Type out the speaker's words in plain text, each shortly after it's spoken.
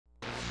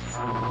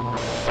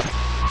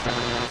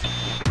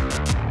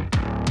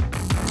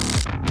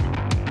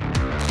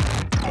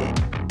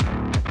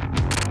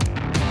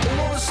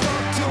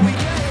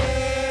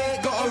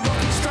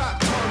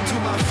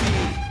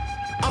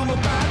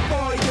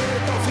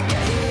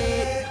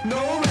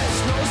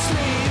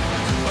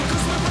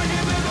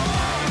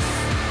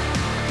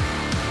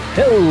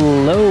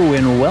Hello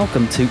and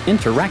welcome to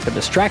Interactive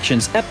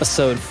Distractions,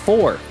 episode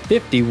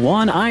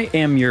 451. I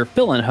am your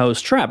fill-in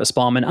host, Travis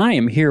Ballman. I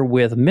am here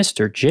with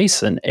Mr.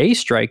 Jason A.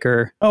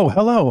 Striker. Oh,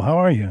 hello. How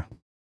are you?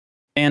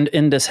 And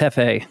InDis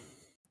Hefe.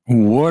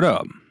 What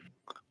up?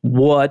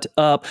 What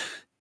up?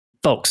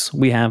 Folks,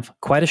 we have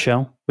quite a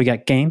show. We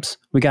got games.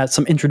 We got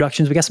some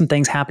introductions. We got some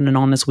things happening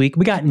on this week.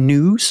 We got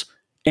news.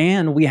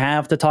 And we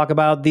have to talk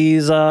about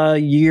these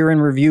year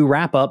in review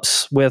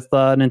wrap-ups with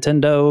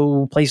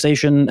Nintendo,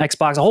 PlayStation,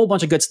 Xbox, a whole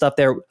bunch of good stuff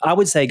there. I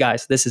would say,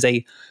 guys, this is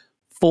a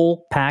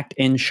full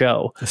packed-in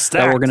show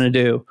that we're going to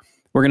do.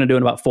 We're going to do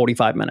in about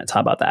 45 minutes. How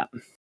about that?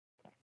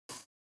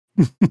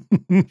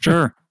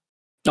 Sure.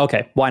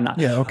 Okay, why not?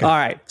 Yeah, okay. All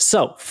right,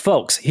 so,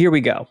 folks, here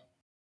we go.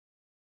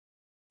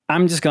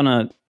 I'm just going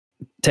to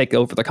take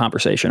over the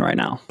conversation right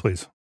now.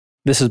 Please.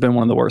 This has been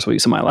one of the worst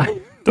weeks of my life.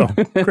 Oh,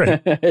 great.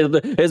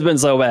 It's been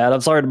so bad.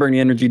 I'm sorry to bring the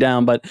energy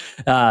down, but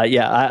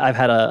I've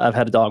had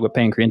a dog with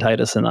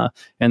pancreatitis,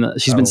 and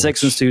she's been sick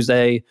since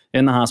Tuesday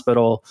in the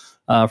hospital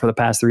for the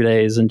past 3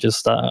 days, and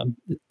it's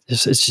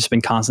just been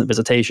constant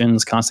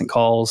visitations, constant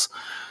calls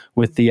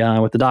with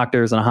the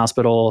doctors in a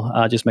hospital,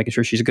 just making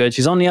sure she's good.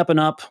 She's on the up and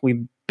up.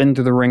 We've been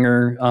through the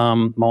ringer.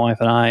 My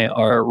wife and I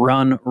are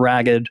run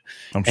ragged,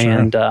 I'm sure.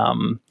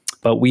 and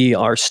but we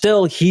are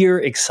still here,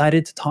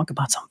 excited to talk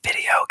about some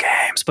video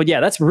games. But yeah,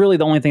 that's really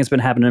the only thing that's been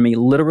happening to me.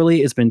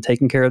 Literally, it's been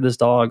taking care of this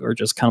dog, or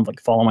just kind of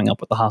like following up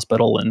with the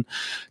hospital and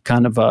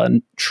kind of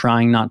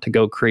trying not to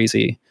go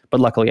crazy. But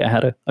luckily, I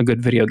had a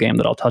good video game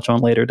that I'll touch on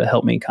later to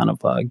help me kind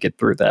of get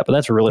through that. But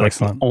that's really like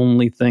the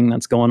only thing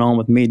that's going on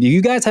with me. Do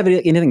you guys have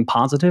anything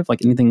positive, like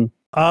anything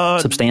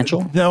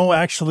substantial? No,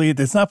 actually,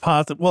 it's not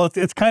positive. Well,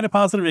 it's kind of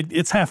positive.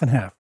 It's half and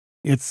half.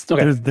 It's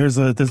okay. There's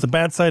a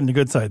bad side and a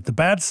good side. The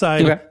bad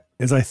side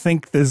is I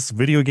think this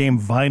video game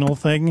vinyl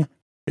thing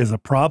is a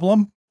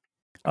problem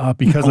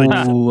because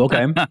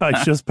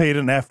I just paid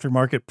an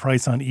aftermarket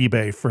price on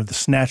eBay for the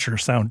Snatcher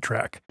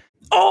soundtrack.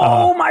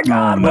 Oh my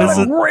God! What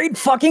a great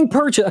fucking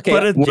purchase. Okay,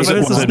 but was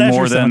it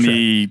more than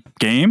the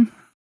game?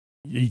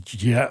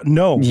 Yeah,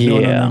 no.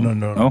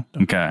 Oh,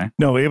 okay.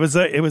 No, it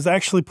was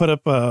actually put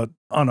up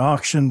on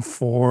auction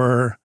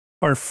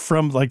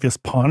from like this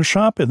pawn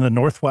shop in the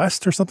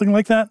Northwest or something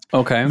like that.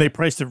 Okay. And they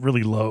priced it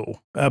really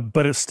low,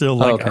 but it's still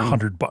like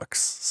 $100.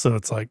 So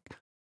it's like,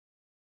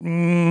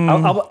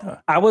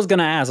 I was going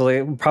to ask,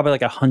 like, probably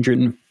like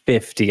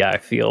 150, I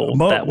feel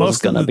that was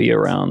going to be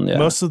around. Yeah.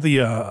 Most of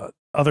the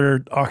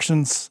other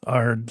auctions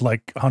are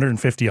like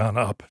 150 on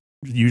up,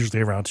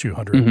 usually around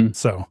 200. Mm-hmm.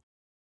 So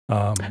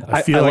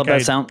I feel like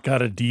I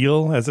got a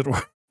deal, as it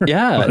were.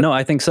 Yeah, no,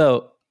 I think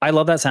so. I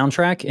love that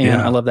soundtrack,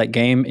 and I love that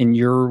game, and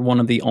you're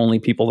one of the only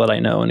people that I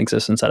know in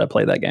existence that have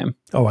played that game.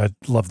 Oh, I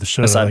love the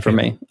show. Aside from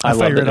me. I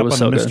love it. It was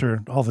so good.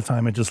 Mr. all the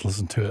time and just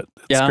listen to it.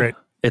 It's great.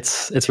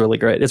 It's really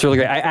great. It's really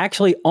great. I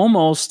actually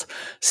almost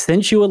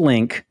sent you a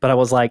link, but I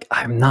was like,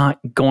 I'm not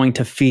going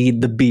to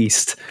feed the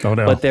beast. Oh,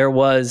 no. But there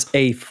was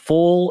a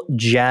full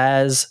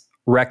jazz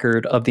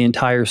record of the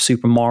entire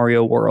Super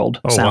Mario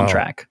World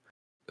soundtrack. Wow.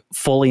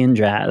 Fully in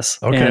jazz,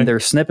 and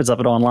there's snippets of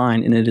it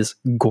online, and it is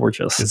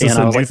gorgeous. Is this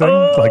a new thing,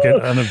 like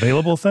an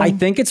unavailable thing? I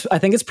think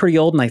it's pretty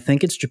old, and I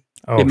think it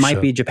might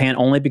be Japan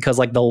only, because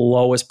like the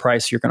lowest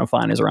price you're going to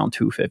find is around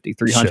 250,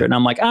 300. And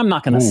I'm like, I'm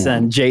not going to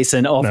send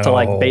Jason off to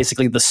like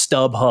basically the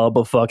stub hub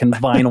of fucking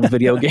vinyl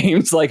video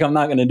games. Like, I'm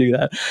not going to do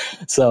that.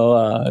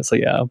 So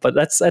yeah, but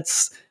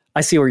that's. I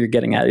see where you're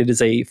getting at. It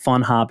is a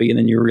fun hobby, and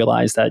then you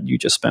realize that you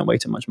just spent way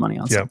too much money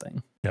on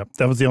something. Yep,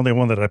 that was the only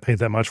one that I paid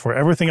that much for.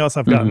 Everything else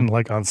I've gotten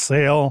like on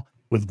sale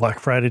with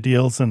Black Friday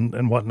deals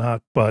and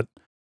whatnot. But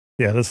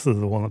yeah, this is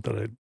the one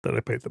that I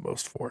paid the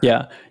most for.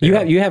 Yeah, you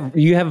have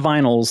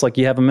vinyls, like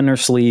you have them in their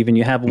sleeve, and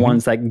you have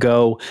ones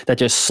that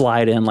just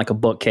slide in like a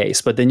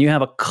bookcase. But then you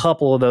have a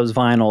couple of those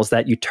vinyls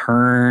that you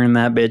turn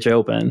that bitch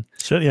open.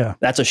 Shit, yeah,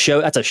 that's a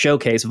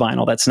showcase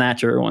vinyl. That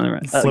Snatcher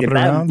one. Flip it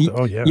around.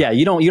 Yeah,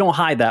 you don't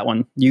hide that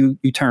one. You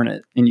turn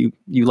it and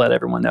you let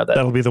everyone know that.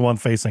 That'll be the one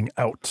facing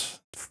out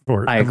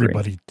for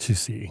everybody to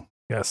see.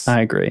 Yes,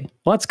 I agree.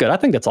 Well, that's good. I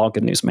think that's all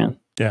good news, man.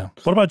 Yeah.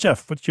 What about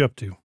Jeff? What you up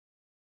to?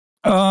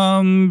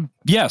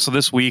 Yeah, so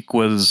this week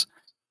I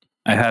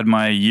had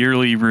my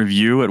yearly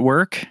review at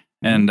work,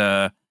 and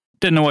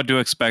didn't know what to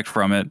expect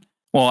from it.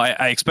 Well,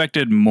 I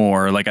expected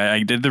more. Like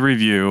I did the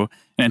review,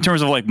 and in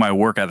terms of like my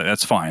work ethic,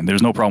 that's fine.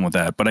 There's no problem with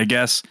that. But I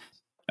guess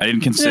I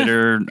didn't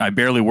consider I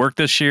barely worked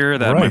this year,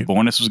 that my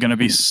bonus was going to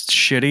be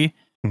shitty.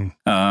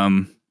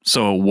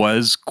 So it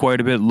was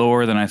quite a bit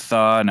lower than I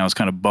thought, and I was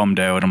kind of bummed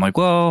out. I'm like,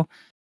 well,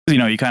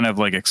 you kind of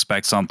like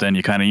expect something.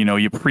 You kind of,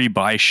 you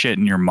pre-buy shit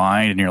in your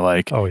mind, and you're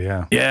like, oh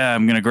yeah,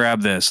 I'm going to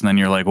grab this. And then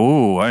you're like,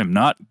 oh, I'm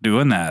not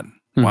doing that.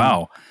 Mm-hmm.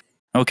 Wow.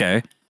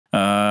 Okay.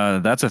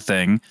 That's a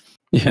thing.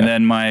 Yeah. And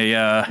then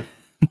my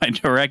my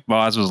direct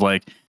boss was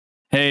like,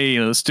 "Hey,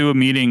 let's do a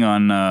meeting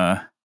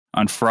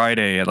on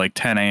Friday at like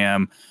 10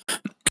 a.m.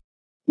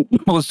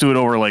 Let's do it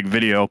over like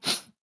video.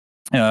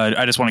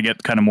 I just want to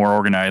get kind of more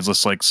organized.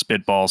 Let's like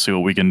spitball, see what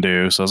we can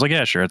do." So I was like,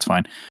 "Yeah, sure, it's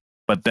fine."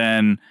 But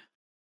then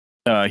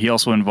he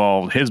also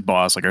involved his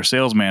boss, like our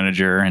sales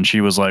manager, and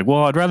she was like,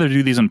 "Well, I'd rather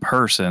do these in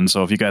person.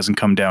 So if you guys can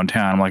come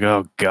downtown." I'm like,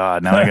 "Oh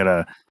God, now I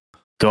gotta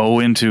go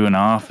into an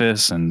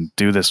office and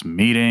do this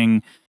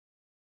meeting."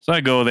 So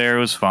I go there.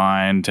 It was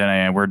fine. 10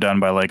 a.m. We're done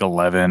by like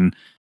 11. And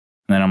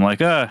then I'm like,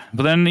 but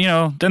then,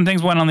 then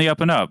things went on the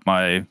up and up.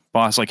 My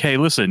boss like, "Hey,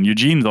 listen,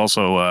 Eugene's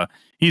also,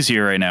 he's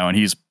here right now and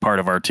he's part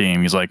of our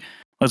team." He's like,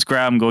 "Let's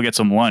grab him, go get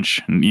some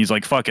lunch." And he's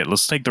like, "Fuck it.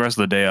 Let's take the rest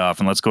of the day off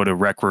and let's go to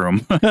Rec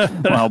Room.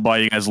 I'll buy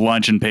you guys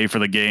lunch and pay for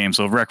the game."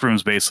 So Rec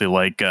Room's basically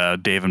like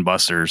Dave and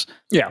Buster's.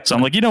 Yeah. So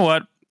I'm like, you know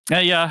what?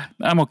 Yeah,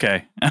 I'm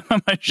okay.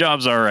 My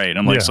job's all right.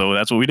 I'm like, so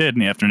that's what we did in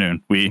the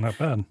afternoon. We Not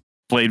bad.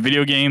 played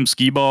video games,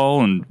 skee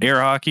ball, and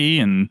air hockey,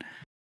 and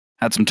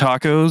had some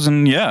tacos,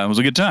 and yeah, it was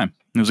a good time.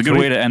 It was a good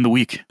way to end the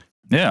week.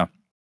 Yeah.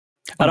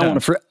 I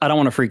don't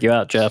want to freak you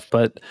out, Jeff,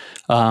 but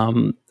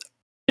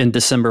in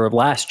December of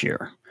last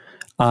year,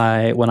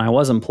 when I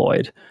was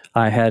employed,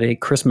 I had a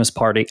Christmas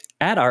party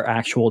at our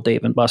actual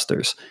Dave and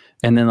Buster's,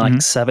 and then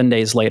like 7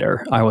 days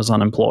later, I was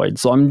unemployed.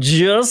 So I'm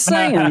just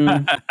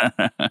saying.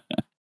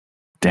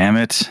 Damn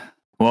it.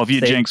 Well, if you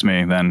jinx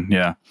me, then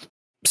yeah.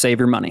 Save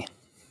your money.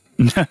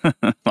 Well,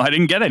 I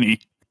didn't get any.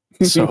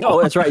 So.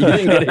 Oh, that's right. You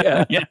didn't get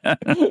it. Yeah.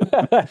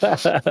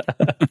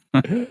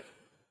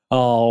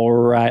 All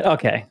right.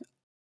 Okay.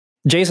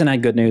 Jason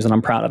had good news, and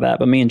I'm proud of that.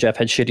 But me and Jeff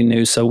had shitty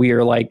news, so we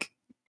are like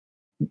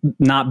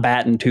not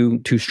batting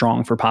too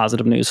strong for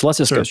positive news. So let's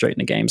just go straight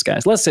into games,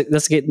 guys.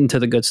 Let's get into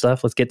the good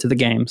stuff. Let's get to the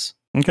games.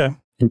 Okay.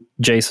 And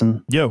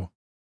Jason,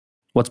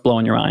 what's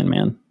blowing your mind,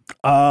 man?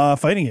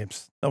 Fighting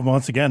games.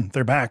 Once again,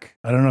 they're back.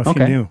 I don't know if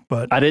you knew,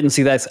 but I didn't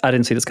see that. I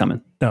didn't see this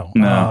coming. No.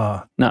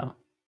 No.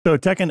 So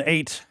Tekken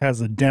 8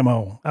 has a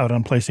demo out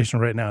on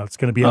PlayStation right now. It's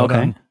going to be out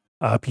on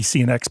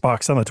PC and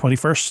Xbox on the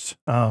 21st.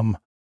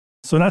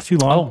 So not too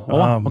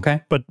long.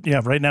 Okay. But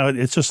yeah, right now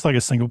it's just like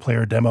a single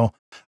player demo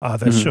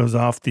that shows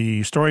off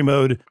the story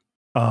mode,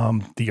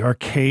 the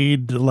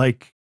arcade,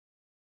 like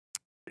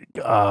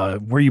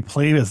where you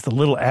play as the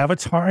little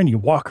avatar and you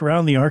walk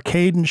around the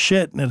arcade and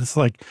shit. And it's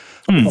like,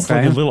 it's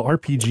like a little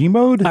RPG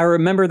mode. I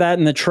remember that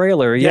in the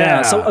trailer.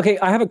 Yeah. So, okay,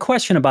 I have a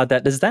question about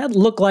that. Does that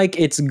look like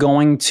it's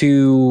going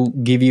to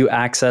give you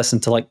access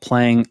into like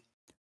playing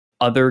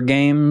other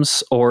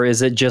games, or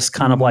is it just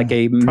kind of like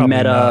a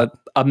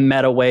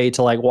meta way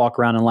to like walk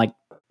around and like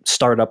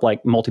start up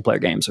like multiplayer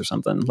games or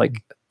something?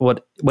 Like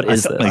what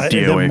is this? Like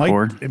DOA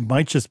 4? It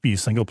might just be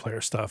single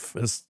player stuff.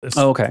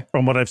 Okay.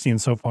 From what I've seen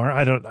so far,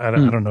 I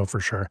don't know for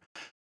sure.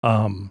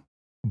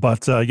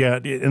 But yeah,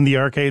 in the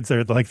arcades,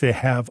 they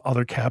have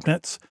other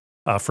cabinets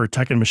for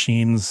Tekken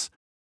machines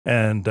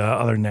and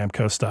other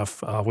Namco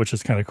stuff, which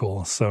is kind of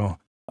cool. So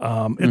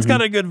it's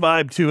got a good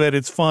vibe to it.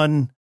 It's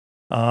fun.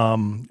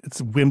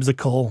 It's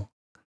whimsical.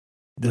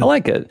 I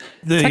like it.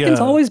 Tekken's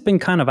always been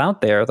kind of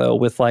out there though,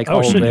 with like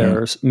all of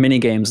their mini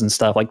games and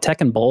stuff. Like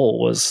Tekken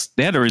Bowl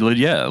they had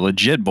a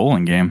legit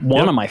bowling game.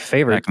 One of my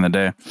favorite back in the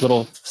day.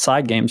 Little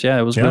side games. Yeah,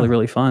 it was really,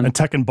 really fun. And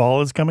Tekken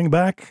Ball is coming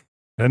back.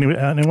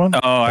 Anyone? Oh,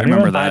 I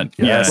remember that.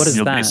 Yes. What is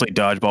You'll that? basically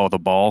dodgeball with a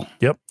ball.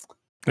 Yep.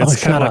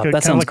 It's kind of like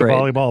a great.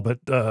 volleyball, but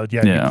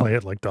you play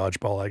it like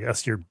dodgeball. I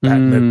guess you're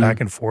batting it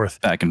back and forth.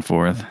 Back and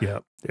forth. Yeah,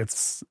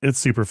 it's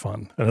super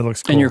fun and it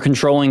looks cool. And you're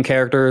controlling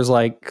characters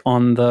like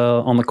on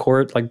the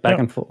court, like back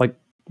and forth. Like,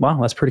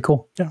 wow, that's pretty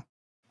cool. Yeah,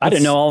 I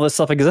didn't know all this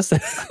stuff existed.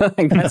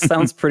 That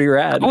sounds pretty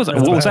rad. Was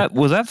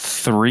that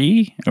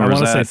 3 or was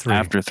that 3.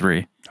 After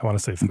 3? I want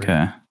to say 3.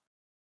 Okay.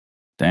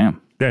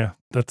 Damn. Yeah,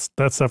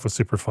 that stuff was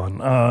super fun.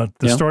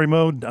 The story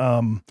mode,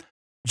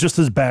 just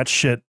as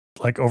batshit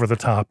like over the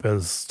top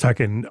as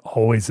Tekken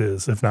always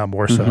is, if not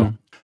more so.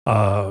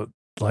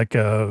 Like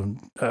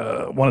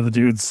one of the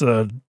dudes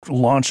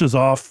launches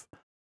off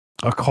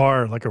a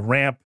car like a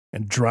ramp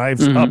and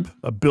drives up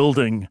a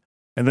building,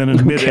 and then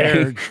in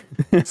midair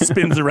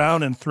spins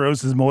around and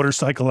throws his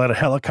motorcycle at a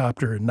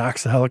helicopter and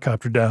knocks the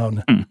helicopter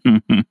down.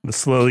 It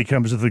slowly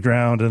comes to the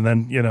ground, and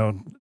then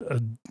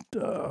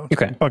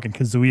fucking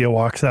Kazuya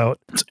walks out.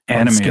 It's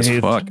anime as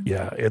fuck.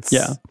 Yeah, it's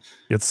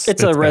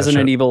a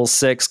Resident Evil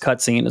 6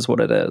 cutscene, is what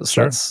it is.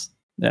 Sure.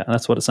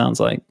 That's what it sounds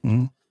like.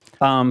 So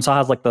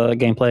how's like the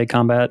gameplay,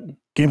 combat?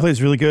 Gameplay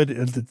is really good.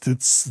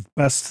 It's the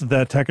best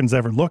that Tekken's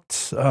ever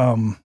looked.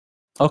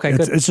 Okay,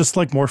 good. It's just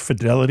like more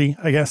fidelity,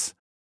 I guess.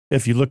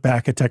 If you look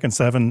back at Tekken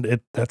 7,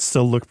 that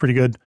still looked pretty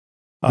good.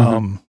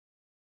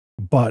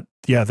 But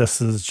yeah, this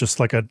is just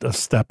like a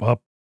step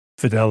up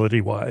fidelity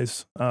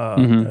wise.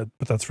 But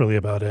that's really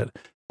about it.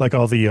 Like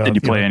all the did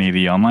you play any of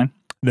the online?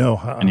 No.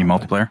 Any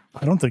multiplayer?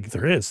 I don't think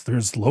there is.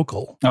 There's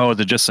local. Oh, is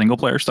it just single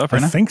player stuff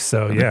right now? I think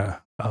so, yeah.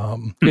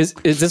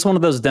 Is this one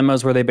of those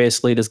demos where they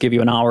basically just give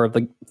you an hour of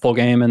the full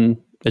game and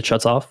it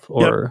shuts off?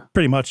 Or yep,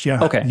 pretty much,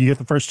 yeah. Okay. You get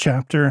the first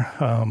chapter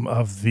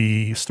of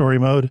the story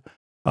mode,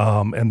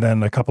 and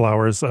then a couple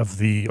hours of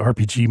the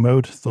RPG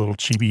mode, the little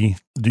chibi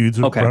dudes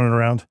running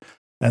around.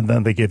 and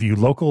then they give you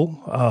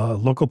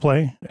local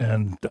play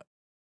and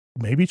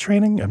maybe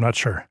training. I'm not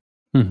sure.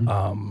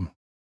 Mm-hmm.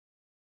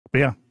 But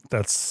yeah,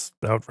 that's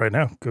out right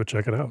now. Go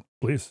check it out,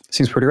 please.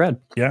 Seems pretty rad.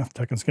 Yeah,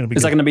 Tekken's going to be.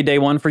 Is that going to be day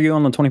one for you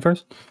on the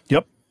 21st?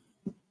 Yep.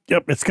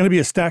 It's going to be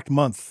a stacked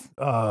month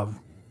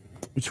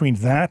between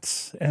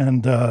that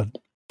and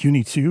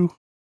Uni 2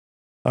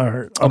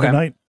 or Other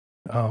Night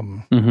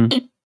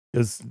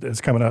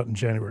is coming out in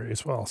January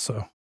as well.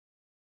 So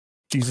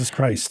Jesus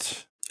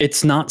Christ.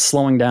 It's not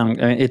slowing down.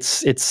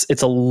 It's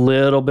a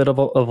little bit of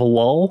a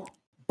lull,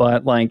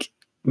 but like,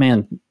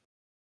 man,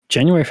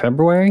 January,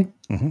 February,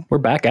 we're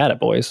back at it,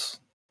 boys.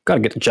 Got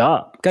to get the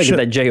job. Got to get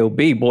that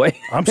JOB, boy.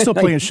 I'm still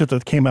playing shit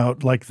that came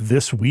out like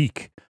this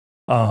week.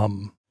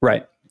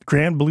 Right.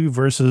 Granblue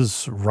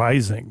versus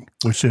Rising,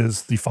 which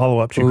is the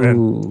follow-up to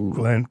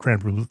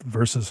Granblue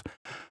versus.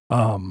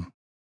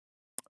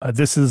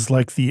 This is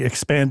like the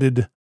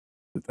expanded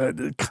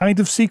kind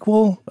of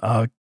sequel,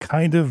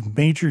 kind of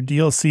major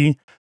DLC.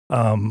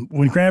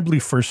 When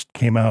Granblue first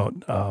came out,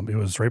 it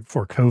was right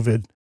before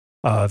COVID.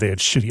 They had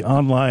shitty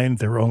online.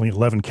 There were only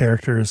 11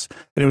 characters,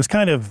 and it was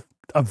kind of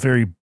a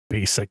very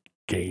basic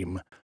game.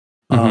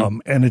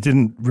 And it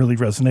didn't really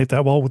resonate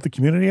that well with the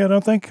community, I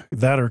don't think.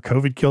 That or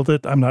COVID killed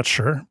it. I'm not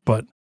sure,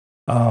 but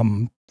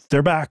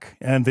they're back,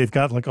 and they've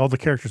got like all the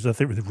characters that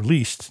they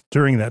released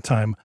during that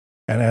time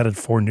and added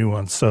 4 new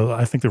ones. So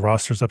I think the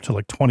roster's up to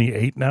like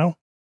 28 now,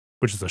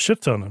 which is a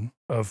shit ton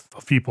of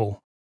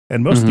people.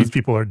 And most of these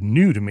people are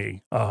new to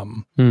me.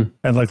 And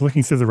like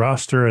looking through the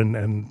roster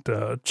and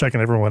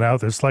checking everyone out,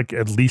 there's like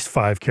at least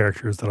 5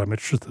 characters that I'm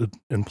interested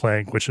in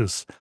playing, which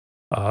is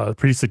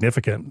pretty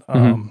significant.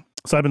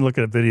 So I've been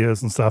looking at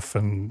videos and stuff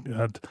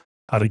and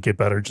how to get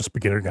better, just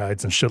beginner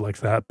guides and shit like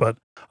that. But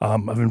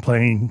I've been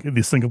playing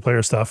the single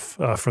player stuff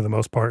for the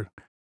most part.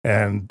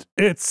 And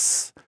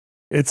it's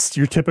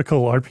your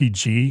typical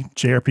RPG,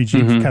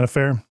 JRPG kind of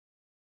fare.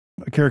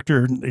 A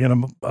character,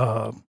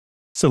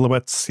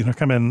 silhouettes,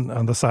 come in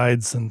on the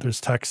sides and there's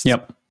text.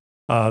 Yep.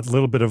 A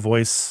little bit of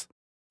voice.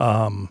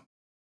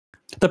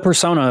 The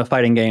Persona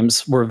fighting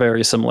games were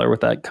very similar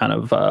with that kind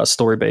of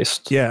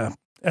story-based. Yeah.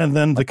 And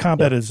then the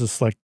combat is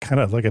just like kind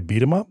of like a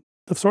beat 'em up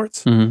of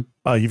sorts.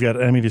 You've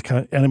got enemies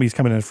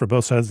coming in for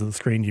both sides of the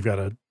screen. You've got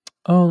to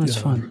that's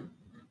fun.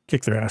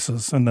 Kick their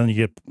asses, and then you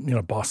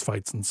get boss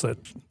fights and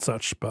such.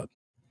 But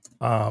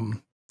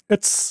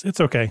it's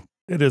okay.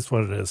 It is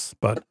what it is.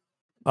 But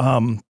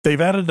they've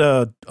added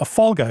a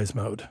Fall Guys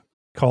mode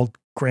called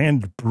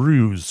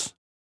Granblue.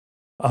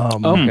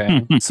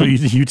 Okay. So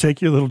you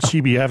take your little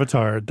chibi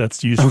avatar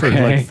that's used for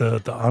like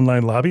the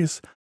online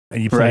lobbies,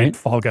 and you play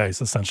Fall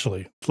Guys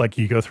essentially. Like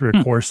you go through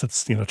a course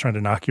that's trying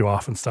to knock you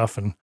off and stuff,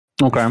 and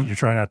you're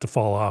trying not to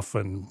fall off,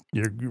 and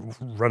you're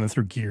running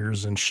through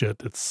gears and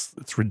shit. It's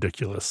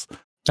ridiculous.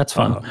 That's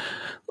fun.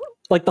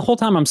 Like the whole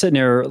time I'm sitting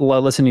here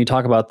listening to you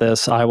talk about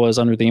this, I was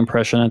under the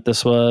impression that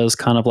this was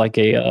kind of like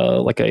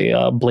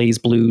a Blaze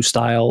Blue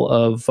style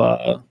of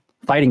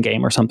fighting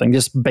game or something,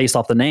 just based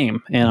off the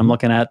name. And I'm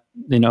looking at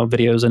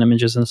videos and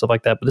images and stuff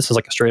like that. But this is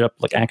like a straight up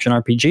like action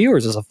RPG, or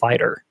is this a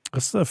fighter?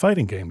 This is a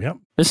fighting game. Yep.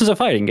 This is a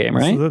fighting game,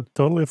 right? This is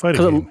totally a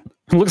fighting game.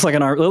 It looks like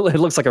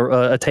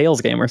a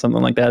Tales game or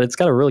something like that. It's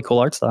got a really cool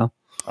art style.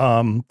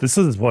 This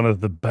is one of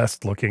the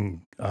best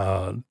looking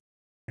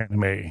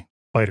anime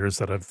fighters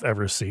that I've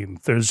ever seen.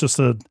 There's just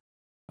a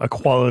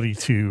quality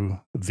to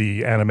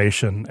the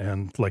animation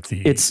and like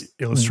the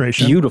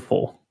illustration.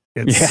 Beautiful.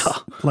 It's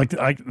like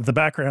the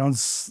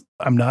backgrounds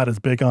I'm not as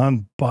big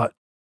on, but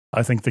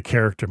I think the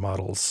character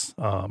models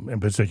in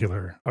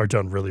particular are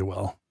done really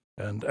well.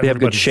 And they have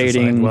good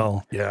shading.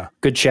 Well, yeah,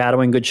 good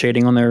shadowing, good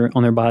shading on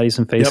their bodies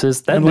and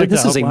faces. Yep.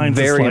 This is a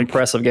very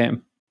impressive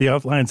game. The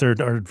outlines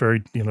are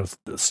very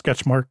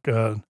sketch mark,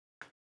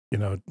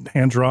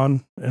 hand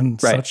drawn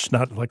and such,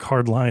 not like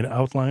hard line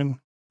outline.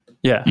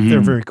 Yeah, they're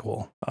very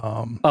cool.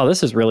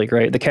 This is really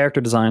great. The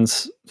character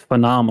design's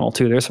phenomenal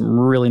too. There's some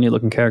really neat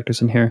looking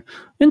characters in here.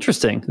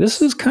 Interesting.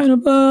 This is kind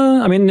of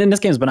this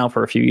game's been out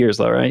for a few years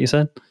though, right? You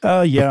said?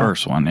 Yeah. The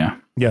first one, yeah.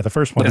 Yeah, the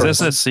first one. Is this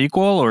a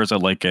sequel or is it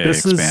like a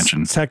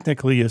expansion? This is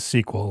technically a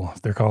sequel,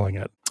 they're calling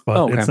it.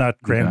 But it's not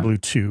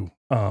Granblue 2.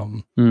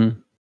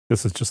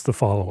 This is just the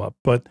follow-up.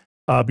 But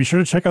be sure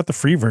to check out the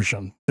free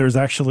version. There's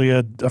actually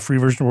a free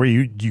version where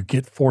you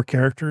get 4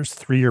 characters,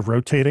 3 are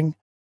rotating,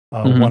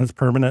 1 is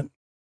permanent.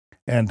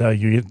 And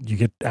you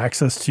get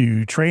access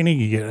to training.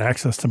 You get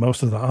access to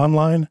most of the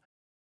online,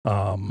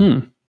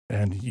 and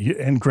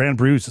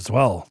Granblue as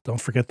well.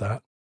 Don't forget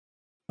that.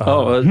 If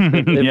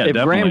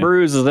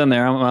Granblue is in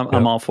there,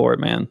 I'm all for it,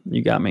 man.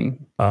 You got me.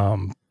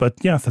 But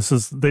yeah,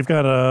 they've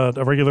got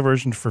a regular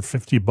version for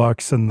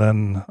 $50, and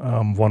then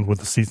one with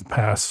the season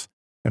pass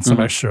and some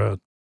extra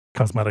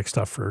cosmetic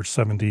stuff for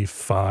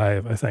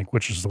 $75, I think,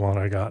 which is the one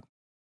I got.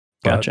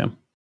 Gotcha.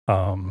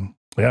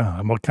 Yeah,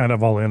 I'm kind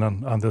of all in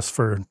on this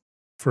for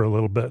a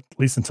little bit, at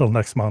least until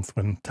next month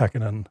when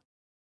Tekken and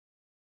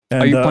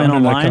are you playing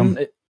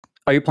online?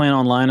 Are you playing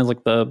online as like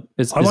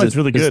online's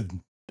really good.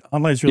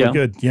 Online's really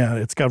good. Yeah,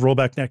 it's got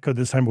rollback netcode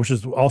this time, which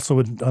is also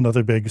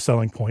another big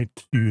selling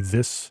point to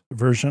this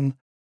version.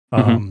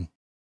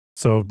 So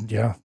So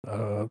yeah,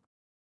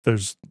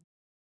 there's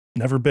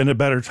never been a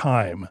better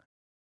time,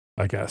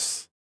 I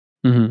guess,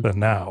 than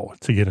now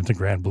to get into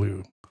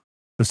Granblue.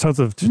 There's tons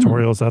of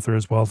tutorials out there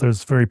as well.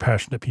 There's very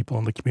passionate people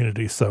in the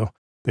community, so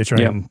they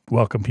try and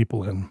welcome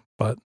people in.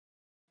 But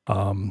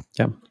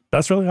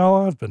that's really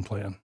all I've been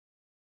playing.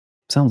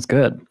 Sounds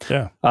good.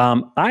 Yeah.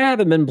 I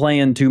haven't been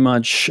playing too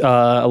much,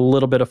 a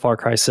little bit of Far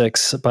Cry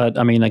 6, but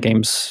I mean, that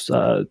game's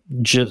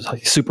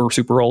just super,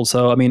 super old.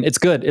 So, I mean, it's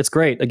good. It's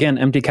great. Again,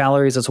 empty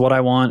calories. It's what I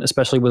want,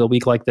 especially with a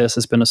week like this.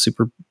 It's been a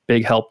super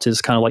big help to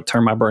just kind of like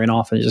turn my brain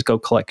off and just go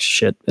collect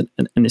shit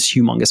in this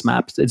humongous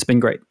map. It's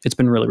been great. It's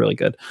been really, really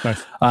good.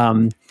 Nice.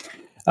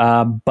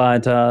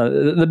 But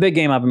the big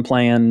game I've been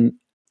playing,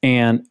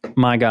 and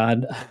my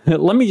God,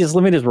 let me just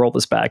roll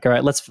this back. All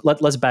right, let's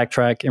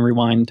backtrack and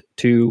rewind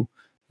to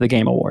the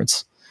Game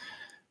Awards.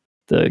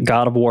 The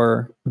God of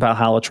War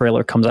Valhalla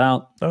trailer comes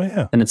out. Oh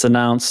yeah. And it's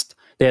announced.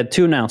 They had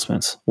 2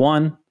 announcements.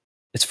 1,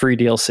 it's free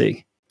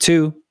DLC.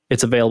 2,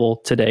 it's available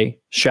today.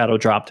 Shadow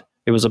dropped.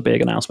 It was a big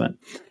announcement.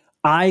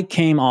 I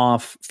came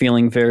off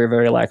feeling very,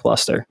 very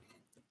lackluster.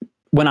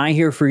 When I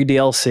hear free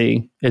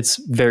DLC,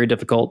 it's very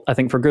difficult, I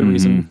think for good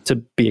reason, to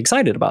be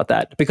excited about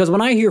that. Because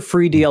when I hear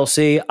free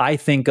DLC, I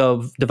think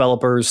of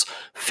developers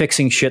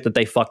fixing shit that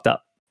they fucked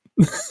up.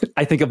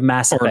 I think of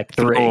Mass Effect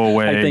 3.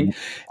 Away I think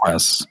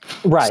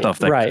stuff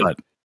that cut.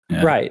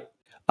 Yeah. Right.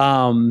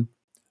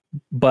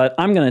 But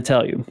I'm going to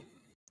tell you,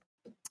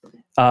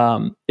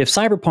 if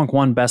Cyberpunk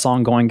won Best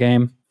Ongoing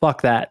Game,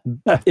 fuck that.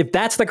 If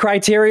that's the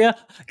criteria,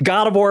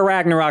 God of War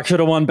Ragnarok should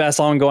have won Best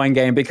Ongoing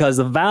Game, because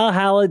the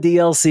Valhalla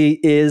DLC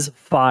is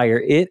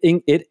fire.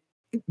 It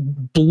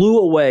blew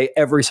away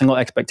every single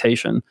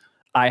expectation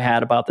I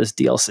had about this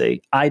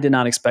DLC. I did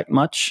not expect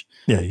much.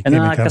 Yeah, and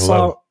then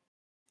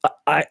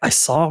I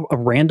saw a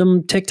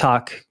random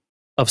TikTok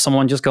of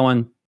someone just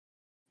going,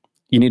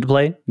 "You need to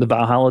play the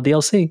Valhalla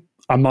DLC.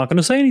 I'm not going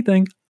to say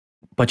anything,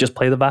 but just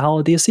play the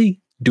Valhalla DLC.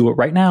 Do it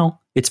right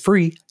now. It's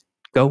free.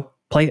 Go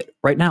play it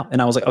right now."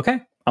 And I was like, okay,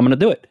 I'm going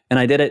to do it. And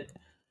I did it.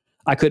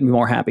 I couldn't be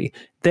more happy.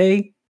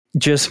 They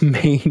just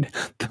made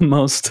the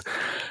most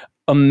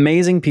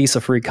amazing piece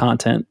of free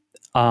content.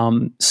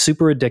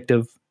 Super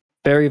addictive,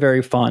 very,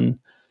 very fun.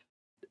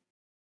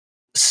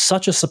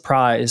 Such a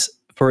surprise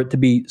for it to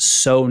be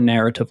so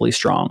narratively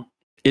strong.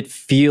 It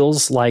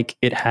feels like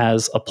it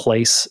has a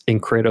place in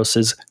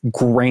Kratos'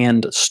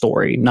 grand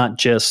story, not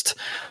just,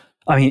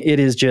 I mean, it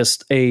is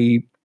just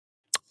a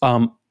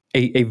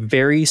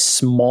very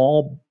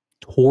small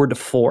tour de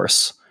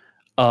force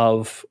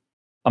of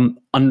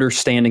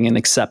understanding and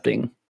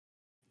accepting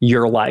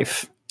your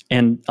life,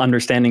 and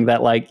understanding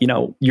that, like, you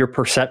know, your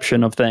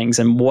perception of things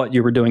and what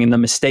you were doing and the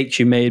mistakes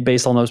you made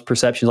based on those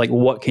perceptions. Like,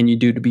 what can you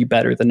do to be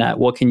better than that?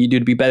 What can you do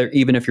to be better,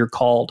 even if you're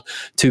called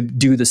to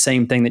do the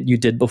same thing that you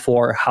did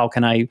before? How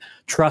can I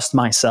trust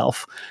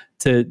myself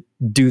to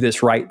do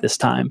this right this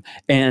time?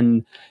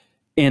 And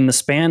in the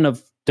span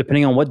of,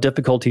 depending on what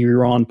difficulty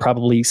you're on,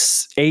 probably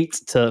 8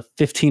 to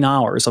 15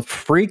 hours of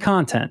free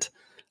content,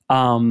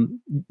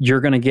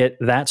 you're going to get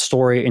that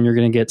story, and you're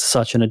going to get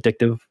such an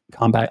addictive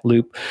combat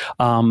loop.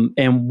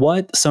 And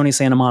what Sony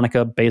Santa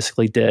Monica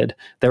basically did,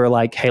 they were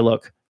like, "Hey,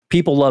 look,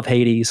 people love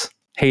Hades.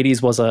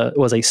 Hades was a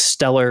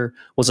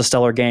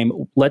stellar game.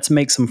 Let's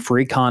make some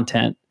free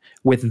content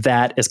with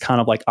that as kind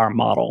of like our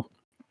model."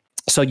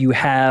 So you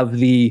have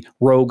the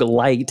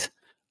roguelite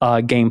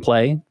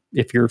gameplay.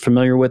 If you're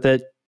familiar with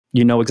it,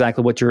 you know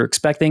exactly what you're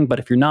expecting. But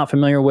if you're not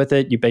familiar with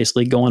it, you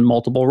basically go on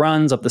multiple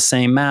runs of the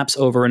same maps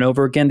over and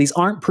over again. These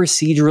aren't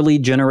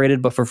procedurally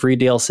generated, but for free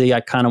DLC,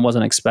 I kind of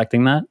wasn't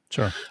expecting that.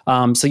 Sure.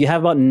 So you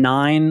have about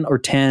 9 or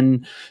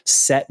 10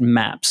 set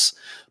maps,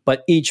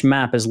 but each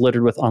map is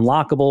littered with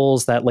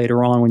unlockables that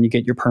later on, when you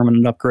get your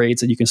permanent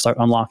upgrades, that you can start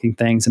unlocking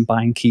things and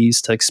buying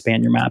keys to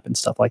expand your map and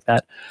stuff like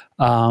that.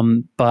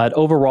 But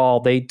overall,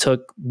 they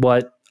took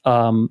what,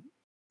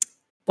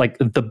 like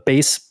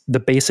the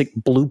basic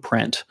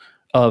blueprint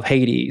of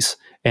Hades,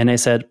 and they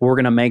said, we're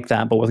going to make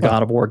that, but with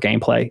God of War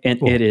gameplay.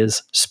 And It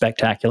is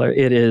spectacular.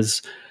 It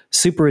is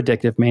super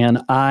addictive,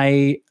 man.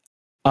 I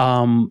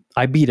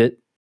beat it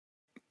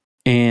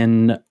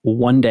in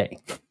one day.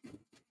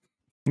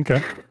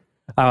 Okay.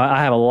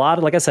 I have a lot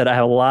of, like I said, I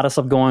have a lot of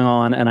stuff going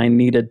on, and I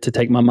needed to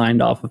take my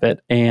mind off of it.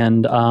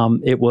 And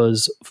it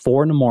was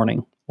 4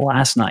 a.m.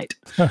 last night.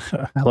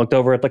 I looked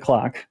over at the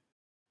clock,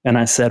 and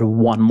I said,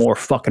 one more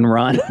fucking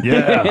run.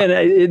 Yeah.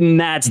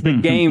 and that's the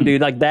game, dude.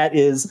 Like, that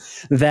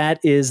is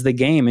the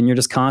game. And you're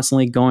just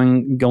constantly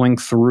going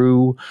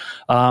through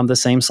the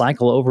same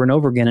cycle over and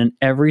over again. And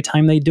every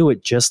time they do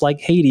it, just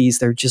like Hades,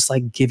 they're just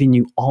like giving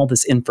you all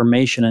this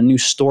information and new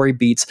story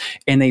beats,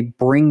 and they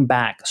bring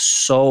back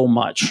so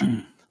much.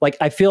 Like,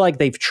 I feel like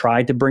they've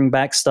tried to bring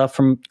back stuff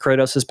from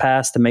Kratos'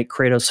 past to make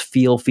Kratos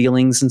feel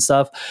feelings and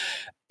stuff.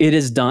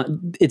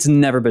 It's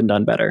never been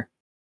done better.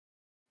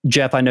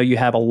 Jeff, I know you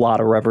have a lot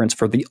of reverence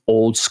for the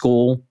old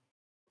school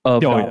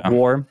of God of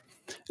War.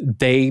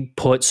 They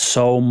put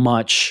so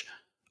much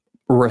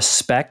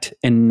respect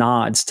and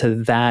nods to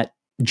that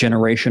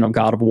generation of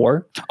God of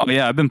War. Oh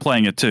yeah, I've been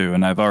playing it too,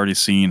 and I've already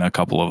seen a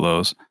couple of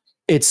those.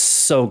 It's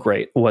so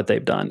great what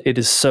they've done. It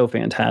is so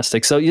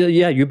fantastic. So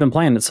yeah, you've been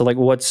playing it. So like,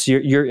 what's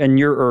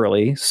you're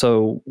early.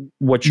 So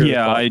what's your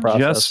I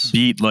process? just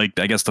beat like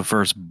I guess the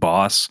first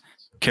boss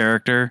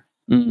character.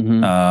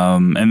 Mm-hmm.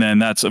 And then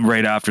that's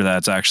right after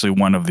that's actually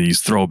one of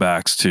these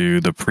throwbacks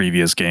to the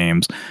previous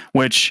games,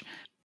 which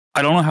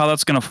I don't know how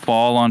that's going to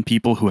fall on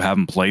people who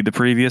haven't played the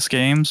previous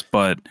games,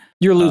 but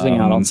you're losing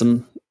out on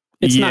some.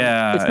 It's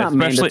not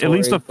especially at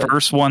least the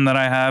first one that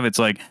I have. It's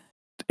like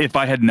if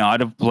I had not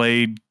have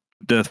played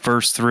the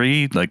first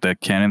three, like the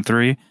Canon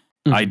 3,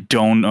 I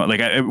don't know,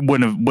 like it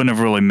wouldn't have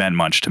really meant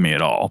much to me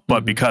at all.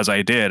 But because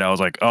I did, I was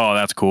like, oh,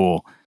 that's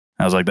cool.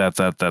 I was like,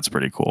 that's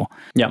pretty cool.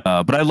 Yeah.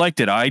 But I liked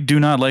it. I do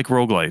not like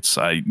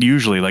roguelites. I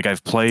usually I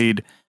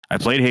played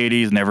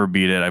Hades, never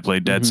beat it. I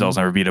played Dead Cells,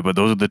 never beat it. But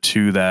those are the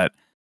two that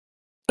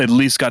at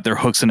least got their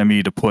hooks into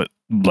me to put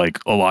like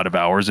a lot of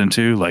hours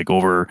into, like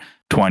over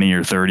 20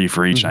 or 30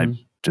 for each. And I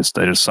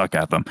just suck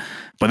at them.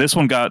 But this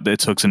one got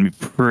its hooks in me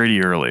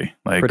pretty early,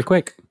 like pretty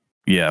quick.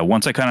 Yeah.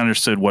 Once I kind of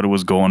understood what it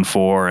was going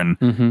for,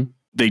 and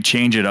they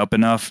change it up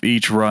enough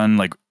each run,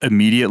 like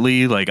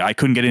immediately, like I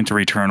couldn't get into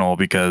Returnal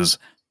because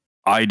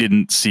I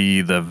didn't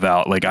see the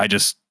like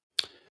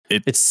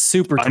it's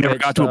super. I never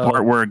got to a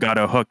part where it got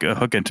a hook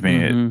into me.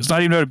 It's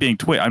not even about it being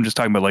twitch. I'm just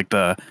talking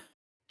about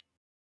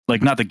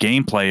like not the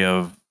gameplay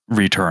of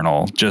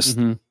Returnal, just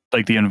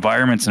like the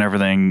environments and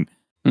everything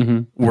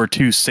were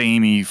too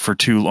samey for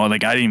too long.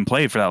 Like I didn't even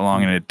play it for that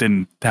long, and it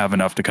didn't have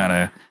enough to kind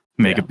of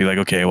make it be like,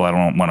 okay, well, I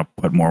don't want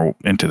to put more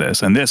into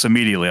this. And this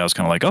immediately, I was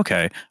kind of like,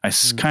 okay, I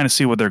kind of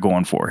see what they're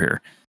going for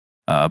here.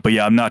 But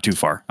yeah, I'm not too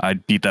far. I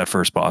beat that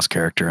first boss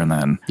character, and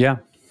then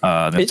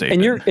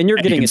and you're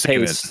getting a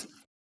taste.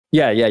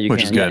 Yeah, you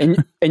which can. Is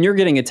good. And you're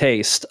getting a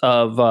taste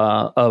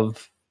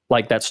of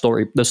like that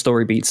story, the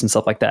story beats and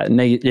stuff like that, and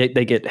they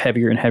get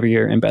heavier and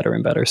heavier and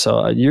better.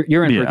 So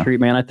you're in for a treat,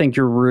 man. I think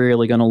you're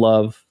really gonna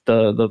love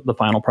the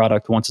final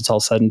product once it's all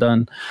said and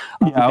done.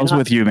 Yeah, I was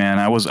with you, man.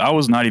 I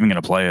was not even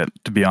gonna play it,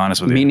 to be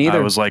honest with you. Me neither.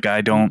 I was like,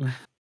 I don't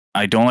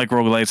like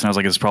roguelites, and I was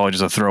like, it's probably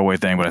just a throwaway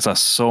thing. But I saw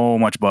so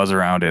much buzz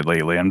around it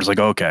lately. I'm just like,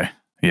 okay.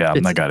 Yeah,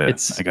 I got it.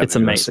 It's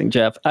amazing,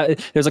 Jeff.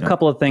 There's a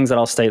couple of things that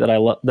I'll state that I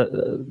love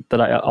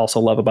that I also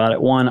love about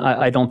it. One,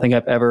 I don't think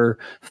I've ever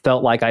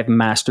felt like I've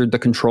mastered the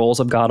controls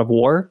of God of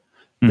War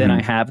than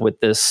I have with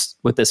this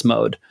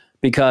mode,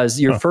 because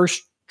your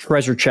first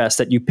treasure chest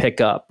that you pick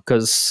up,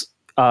 because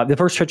the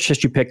first treasure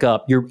chest you pick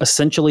up, you're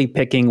essentially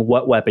picking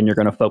what weapon you're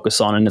going to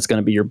focus on, and it's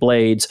going to be your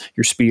blades,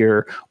 your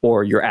spear,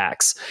 or your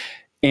axe.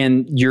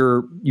 And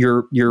your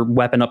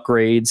weapon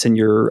upgrades and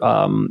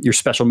your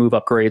special move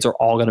upgrades are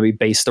all going to be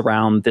based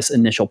around this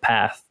initial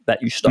path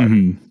that you start.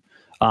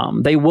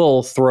 They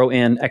will throw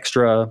in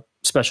extra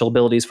special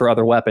abilities for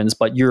other weapons,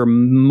 but you're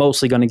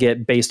mostly going to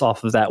get based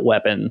off of that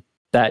weapon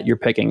that you're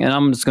picking. And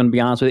I'm just going to be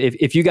honest with you,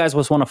 if you guys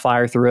just want to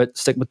fire through it,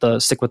 stick with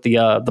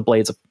the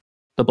blades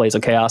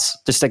of chaos.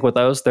 Just stick with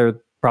those. They're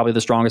probably the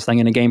strongest thing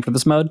in a game for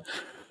this mode.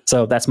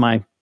 So that's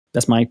my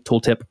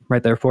tool tip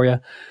right there for you.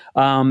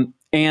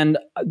 And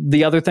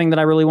the other thing that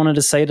I really wanted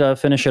to say to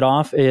finish it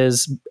off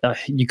is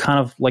you kind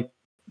of like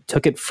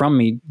took it from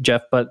me,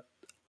 Jeff, but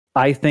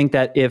I think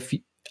that if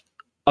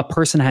a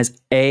person has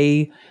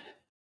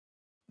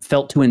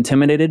felt too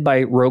intimidated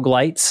by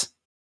roguelites,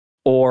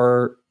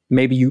 or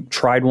maybe you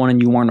tried one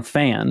and you weren't a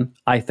fan,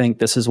 I think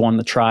this is one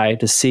to try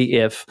to see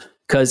if,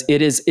 because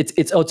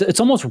it's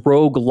almost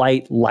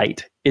roguelite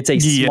light. It's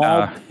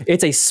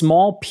a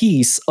small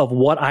piece of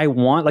what I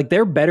want. Like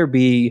there better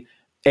be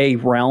a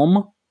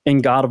realm in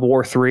God of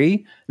War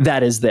 3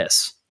 that is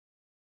this.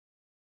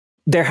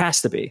 There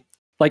has to be.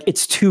 Like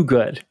it's too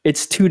good.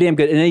 It's too damn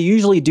good. And they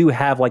usually do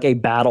have like a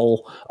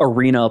battle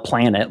arena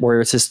planet where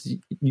it's just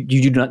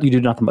you do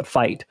nothing but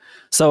fight.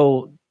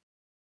 So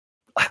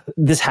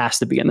this has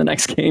to be in the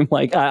next game.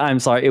 Like I'm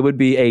sorry, it would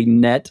be a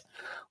net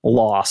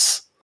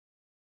loss.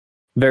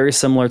 Very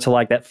similar to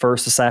like that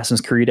first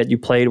Assassin's Creed that you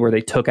played where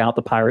they took out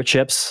the pirate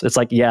ships. It's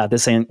like, yeah,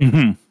 this ain't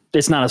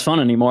it's not as fun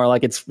anymore.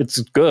 Like it's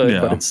good,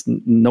 but it's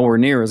nowhere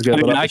near as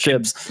good without the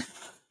ships.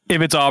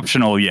 If it's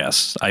optional,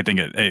 yes, I think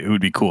it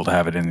would be cool to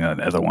have it in the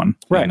other one,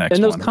 right? The next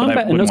and those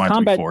one,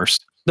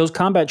 those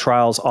combat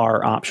trials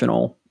are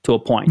optional to a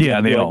point.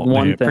 Yeah, they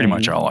pretty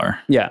much all are.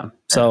 Yeah,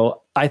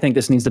 so I think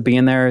this needs to be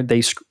in there.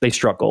 They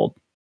struck gold.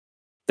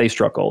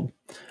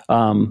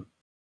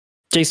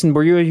 Jason,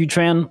 were you a huge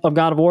fan of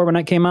God of War when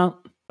that came out?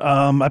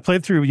 I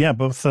played through,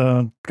 both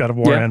God of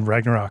War and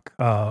Ragnarok.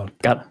 Got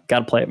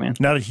to play it, man.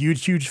 Not a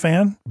huge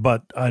fan,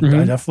 but I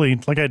definitely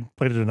I'd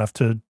played it enough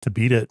to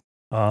beat it.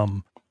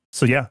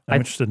 So yeah,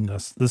 I'm interested in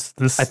this.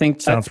 This I think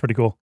sounds pretty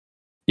cool.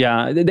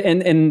 Yeah, and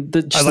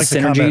I like the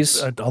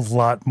synergies a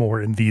lot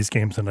more in these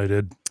games than I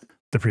did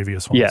the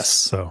previous ones. Yes.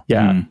 So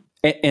yeah.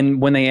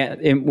 And when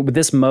with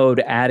this mode,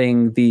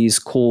 adding these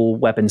cool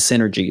weapon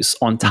synergies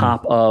on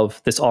top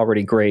of this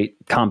already great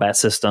combat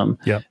system,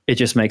 it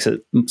just makes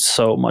it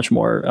so much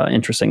more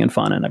interesting and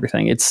fun and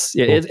everything. It's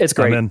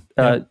great.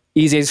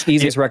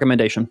 Easiest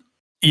recommendation.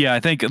 Yeah,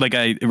 I think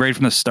right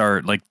from the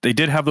start, like they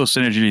did have those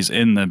synergies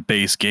in the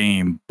base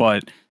game,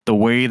 but the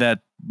way that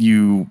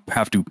you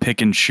have to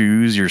pick and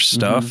choose your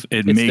stuff,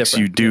 it makes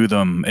you do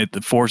them.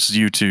 It forces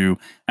you to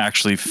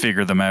actually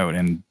figure them out.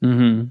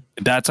 And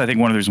that's, I think,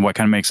 one of the reasons why it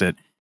kind of makes it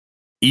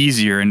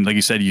easier. And like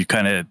you said, you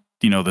kind of,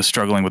 the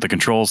struggling with the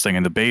controls thing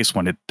and the base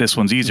one, this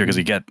one's easier because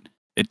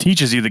it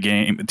teaches you the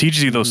game, it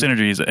teaches you those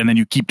synergies, and then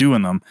you keep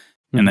doing them.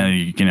 And then,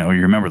 you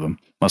remember them.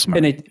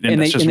 And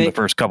it's just from the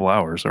first couple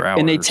hours or hours.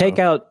 And they take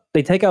out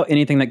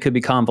anything that could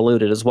be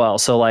convoluted as well.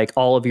 So like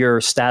all of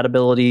your stat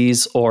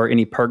abilities or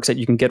any perks that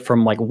you can get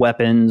from like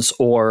weapons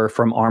or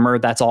from armor,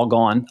 that's all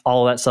gone.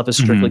 All of that stuff is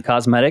strictly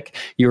cosmetic.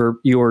 You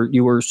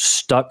were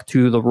stuck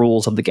to the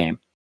rules of the game,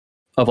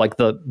 of like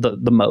the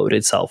mode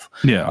itself.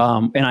 Yeah.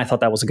 And I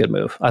thought that was a good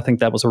move. I think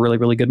that was a really,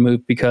 really good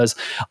move, because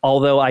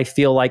although I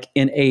feel like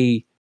in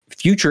a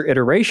future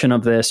iteration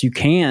of this, you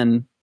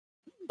can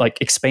like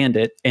expand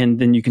it, and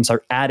then you can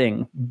start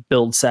adding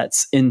build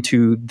sets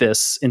into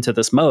this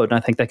mode. And I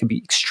think that could be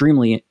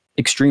extremely,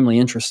 extremely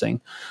interesting.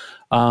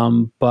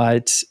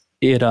 But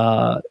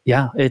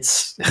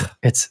it's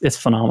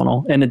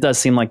phenomenal. And it does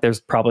seem like there's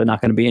probably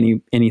not going to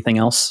be anything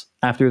else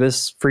after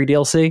this free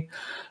DLC.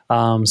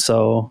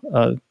 So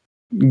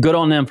good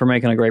on them for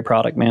making a great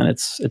product, man.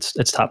 It's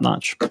top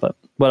notch. But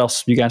what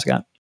else you guys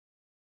got?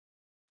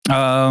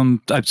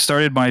 I've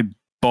started my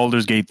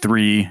Baldur's Gate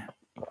 3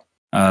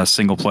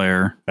 single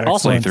player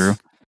playthrough.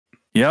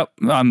 Yep,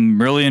 I'm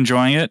really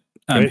enjoying it.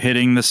 I'm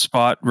hitting the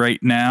spot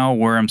right now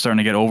where I'm starting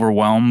to get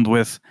overwhelmed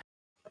with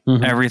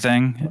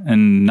everything,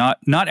 and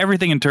not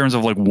everything in terms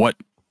of like what,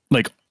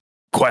 like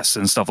quests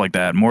and stuff like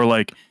that. More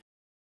like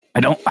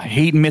I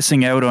hate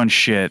missing out on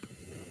shit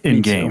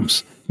in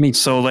games.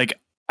 So like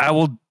I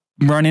will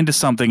run into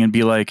something and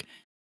be like,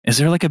 is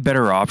there like a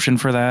better option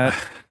for that?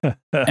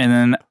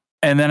 and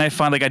then I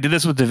find, like I did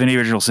this with Divinity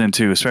Original Sin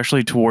 2,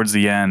 especially towards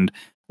the end,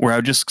 where I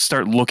would just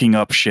start looking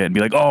up shit and be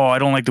like, oh, I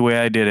don't like the way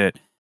I did it.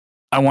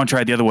 I want to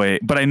try it the other way.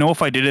 But I know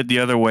if I did it the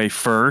other way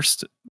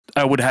first,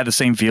 I would have had the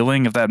same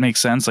feeling, if that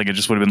makes sense. Like it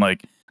just would have been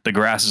like the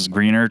grass is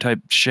greener type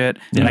shit.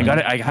 And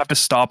I have to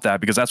stop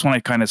that, because that's when I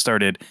kind of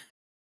started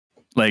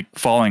like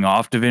falling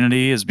off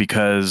Divinity, is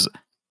because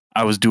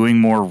I was doing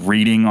more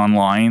reading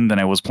online than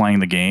I was playing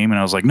the game. And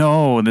I was like,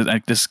 no, I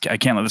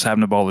can't let this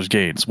happen to Baldur's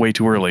Gate. It's way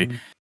too early.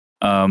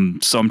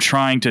 So I'm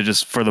trying to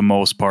just, for the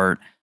most part,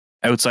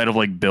 outside of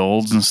like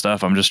builds and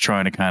stuff, I'm just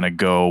trying to kind of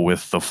go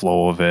with the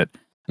flow of it.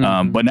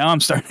 But now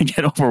I'm starting to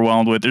get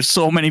overwhelmed with, there's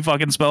so many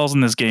fucking spells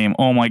in this game.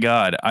 Oh my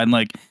God. I'm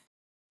like,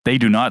 they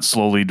do not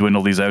slowly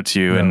dwindle these out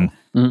to you. No.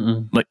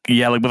 And like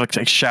with like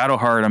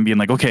Shadowheart, I'm being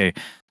like, okay,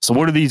 so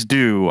what do these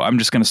do? I'm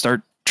just going to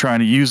start trying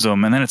to use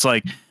them. And then it's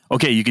like,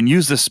 okay, you can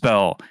use this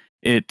spell.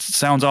 It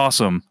sounds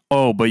awesome.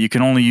 Oh, but you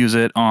can only use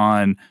it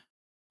on,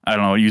 I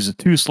don't know, use it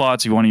 2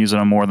 slots. You want to use it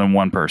on more than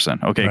one person.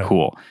 Okay,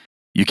 cool.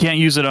 You can't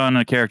use it on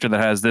a character that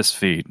has this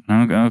feat.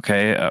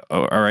 Okay.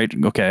 All right.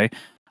 Okay.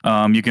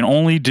 You can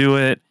only do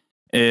it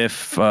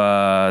if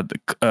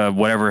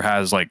whatever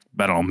has, like,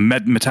 I don't know,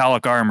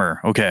 metallic armor.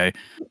 Okay.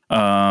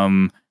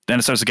 Then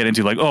it starts to get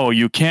into like, oh,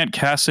 you can't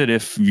cast it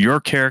if your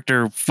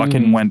character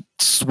fucking went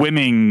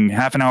swimming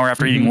half an hour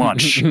after eating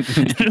lunch.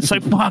 It's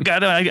like, fuck, I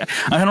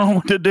don't know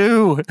what to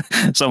do.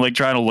 So I'm like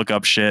trying to look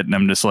up shit, and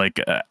I'm just like,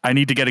 I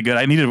need to get a good.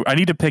 I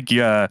need to pick,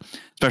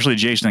 especially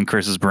Jason and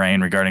Chris's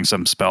brain regarding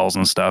some spells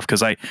and stuff,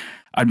 because I'd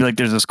be like,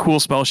 there's this cool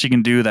spell she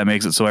can do that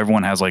makes it so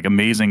everyone has like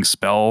amazing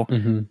spell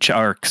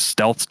or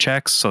stealth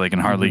checks, so they can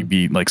hardly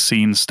be like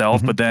seen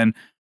stealth. But then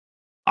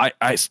I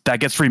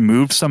that gets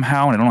removed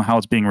somehow, and I don't know how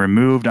it's being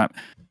removed.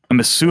 I'm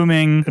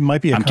assuming it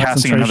might be I'm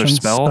casting another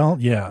spell.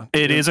 Yeah,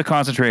 it is a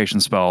concentration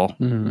spell.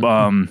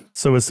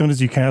 So as soon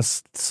as you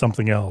cast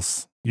something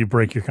else, you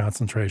break your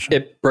concentration.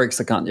 It breaks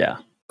the yeah.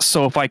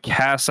 So if I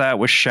cast that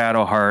with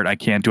Shadowheart, I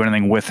can't do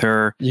anything with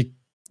her.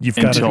 You've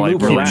got to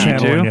move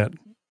around it.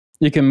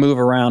 You can move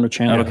around or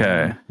channel.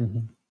 Okay.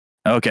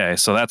 Okay,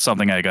 so that's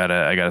something I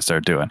gotta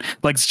start doing.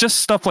 Like, it's just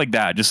stuff like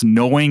that, just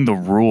knowing the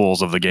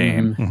rules of the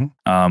game.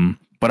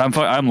 But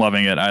I'm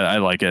loving it. I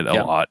like it a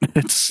lot.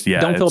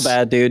 Don't feel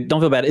bad, dude.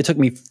 Don't feel bad. It took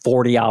me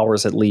 40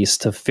 hours at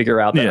least to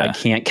figure out that I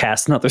can't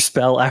cast another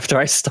spell after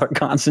I start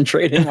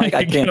concentrating. Like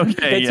I can't.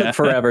 It took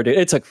forever, dude.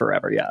 It took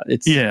forever.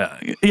 Yeah.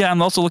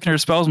 I'm also looking at her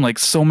spells. I'm like,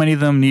 so many of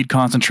them need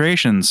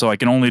concentration, so I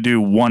can only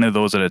do one of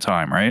those at a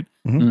time, right?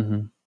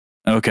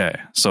 Okay.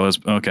 So it's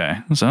okay.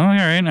 So all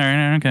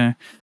right. Okay.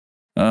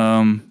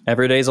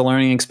 Every day's a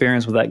learning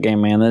experience with that game,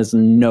 man. There's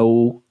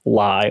no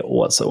lie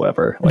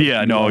whatsoever. Like,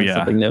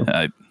 something new.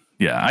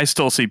 I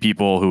still see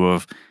people who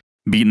have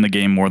beaten the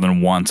game more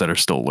than once that are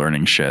still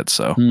learning shit.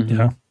 So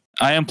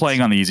I am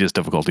playing on the easiest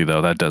difficulty,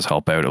 though. That does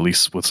help out, at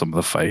least with some of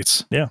the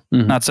fights.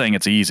 Not saying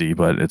it's easy,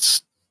 but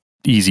it's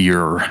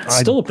easier. It's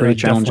still a pretty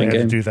challenging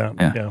game. To do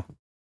that.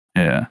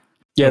 Yeah.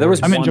 There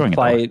was one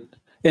fight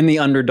in the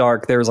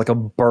Underdark. There was like a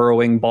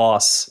burrowing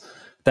boss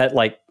that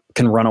like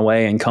can run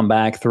away and come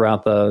back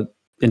throughout the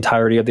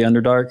entirety of the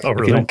Underdark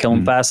if you don't kill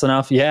him fast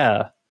enough.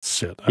 Yeah.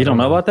 Shit. You don't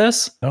know about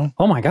this? No.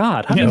 Oh my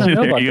God. How did I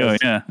know about this?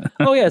 Yeah.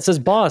 Oh yeah, it says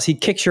boss. He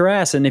kicks your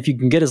ass, and if you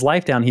can get his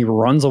life down, he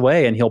runs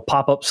away, and he'll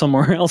pop up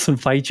somewhere else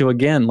and fight you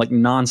again, like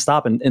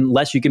nonstop, and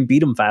unless you can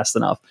beat him fast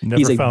enough.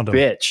 He's a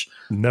bitch.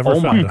 Never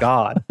found found my him.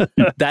 God.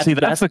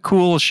 That's the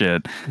cool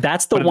shit.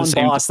 That's the one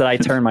boss that I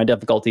turned my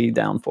difficulty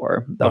down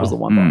for. That was the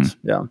one boss.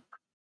 Yeah.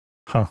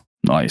 Huh.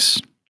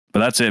 Nice. But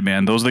that's it,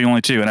 man. Those are the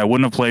only two. And I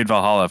wouldn't have played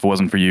Valhalla if it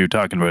wasn't for you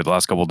talking about it the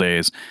last couple of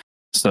days.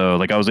 So,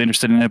 like, I was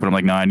interested in it, but I'm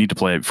like, no, I need to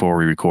play it before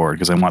we record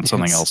because I want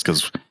something else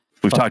because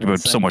we've talked about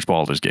so much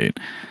Baldur's Gate.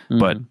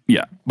 But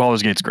yeah,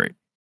 Baldur's Gate's great.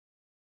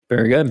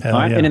 Very good. Hell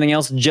all right. yeah. Anything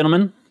else,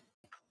 gentlemen?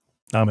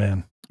 Oh,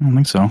 man. I don't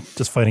think so.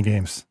 Just fighting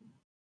games.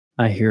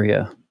 I hear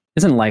you.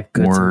 Isn't life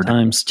good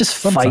sometimes? Just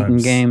fighting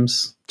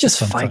games. Just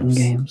fighting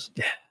games.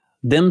 Yeah.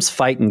 Them's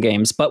fighting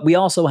games. But we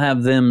also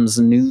have them's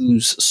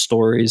news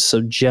stories.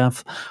 So,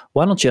 Jeff,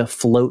 why don't you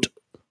float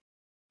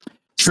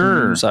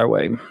some news our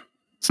way?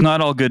 It's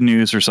not all good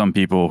news for some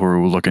people who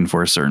are looking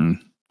for a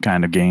certain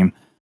kind of game.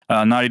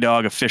 Naughty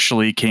Dog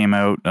officially came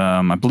out,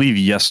 I believe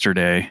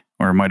yesterday,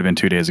 or it might have been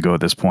 2 days ago at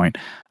this point.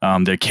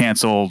 They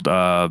canceled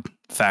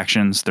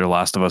Factions, their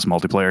Last of Us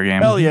multiplayer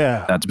game. Hell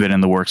yeah. That's been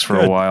in the works for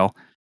a while.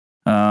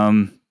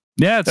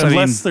 Yeah,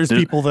 unless there's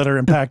people that are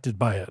impacted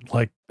by it,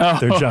 like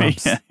their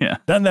jobs. Yeah.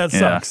 Then that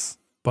sucks.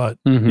 But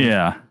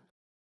yeah.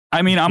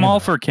 I mean, I'm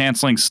all for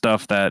canceling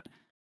stuff that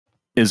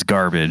is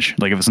garbage.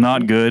 Like if it's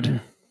not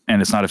good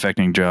and it's not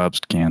affecting jobs,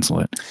 cancel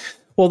it.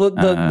 Well,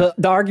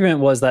 the argument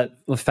was that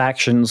the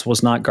Factions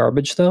was not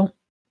garbage, though,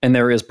 and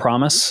there is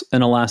promise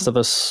in a Last of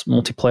Us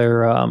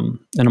multiplayer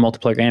in a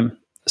multiplayer game.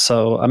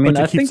 So, I mean,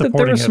 I think that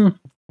there is some,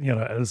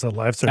 as a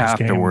live service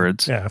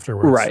afterwards. game. Yeah,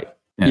 afterwards, right?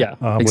 Yeah,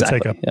 would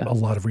take up a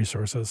lot of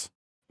resources.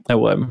 I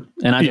would,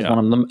 and I just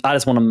want them. I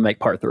just want them to make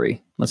part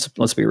 3.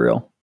 Let's be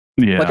real.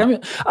 Yeah, like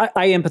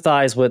I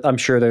empathize with. I'm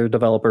sure there are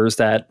developers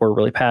that were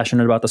really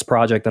passionate about this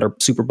project that are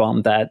super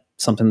bummed that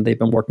something they've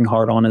been working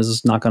hard on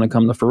is not going to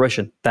come to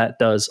fruition. That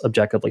does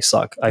objectively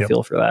suck. I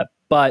feel for that.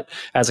 But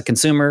as a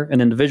consumer, an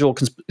individual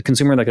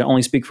consumer that can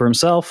only speak for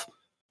himself,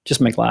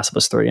 just make Last of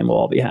Us 3 and we'll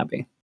all be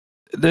happy.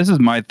 This is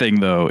my thing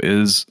though: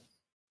 is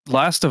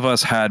Last of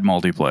Us had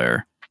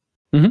multiplayer,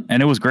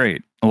 and it was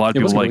great. A lot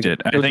of people liked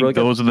it. I think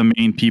those are the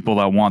main people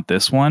that want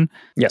this one.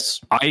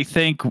 Yes, I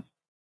think,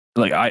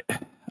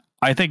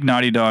 I think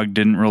Naughty Dog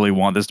didn't really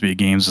want this to be a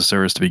games as a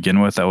service to begin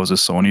with. That was a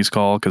Sony's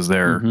call because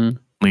they're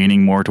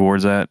leaning more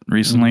towards that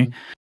recently.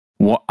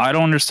 Well, I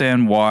don't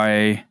understand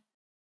why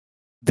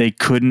they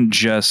couldn't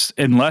just,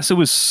 unless it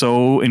was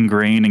so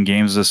ingrained in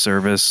games as a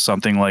service,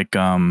 something like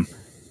Gotham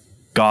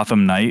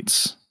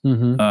Knights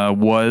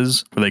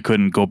was, where they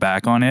couldn't go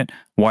back on it.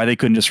 Why they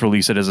couldn't just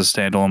release it as a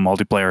standalone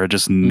multiplayer and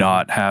just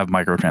not have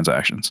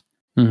microtransactions?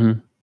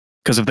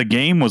 Because if the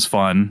game was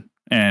fun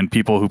and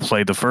people who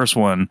played the first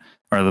one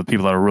are the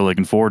people that are really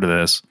looking forward to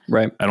this,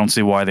 right? I don't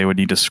see why they would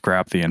need to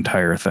scrap the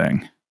entire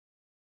thing.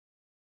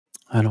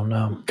 I don't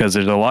know, because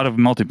there's a lot of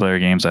multiplayer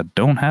games that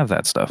don't have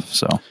that stuff.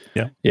 So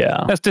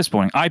yeah, that's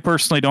disappointing. I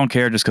personally don't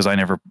care just because I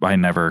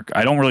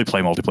don't really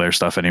play multiplayer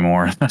stuff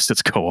anymore unless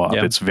it's co-op.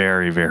 It's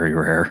very, very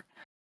rare.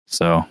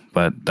 So,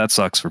 but that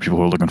sucks for people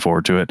who are looking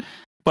forward to it.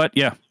 But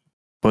yeah,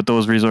 put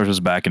those resources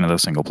back into the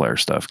single player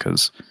stuff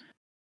because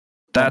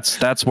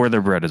that's where their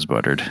bread is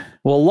buttered.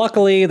 Well,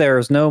 luckily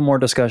there's no more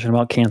discussion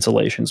about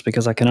cancellations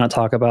because I cannot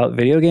talk about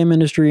video game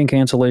industry and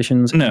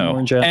cancellations. No,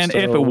 anymore, Jeff, and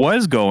if it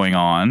was going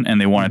on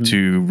and they wanted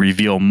to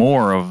reveal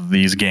more of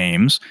these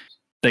games,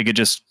 they could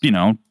just do it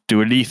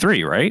at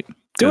E3, right?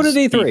 Do it at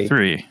E3.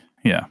 E3,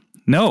 yeah.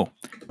 No,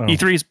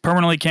 E3 is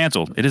permanently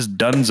canceled. It is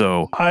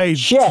donezo. I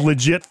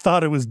legit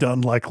thought it was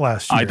done like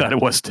last year. I thought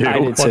it was too. I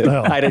did too.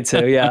 I did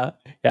too. Yeah.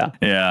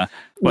 Yeah.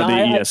 But the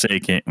ESA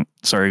came.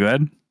 Sorry, go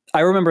ahead.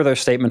 I remember their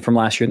statement from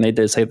last year, and they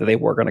did say that they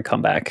were going to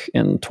come back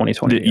in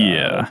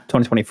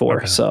 2024.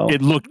 Okay. So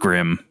it looked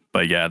grim,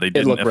 but yeah, they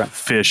didn't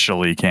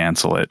officially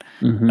cancel it.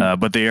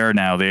 But they are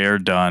now. They are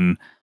done.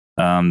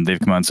 They've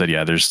come out and said,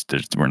 yeah,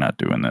 we're not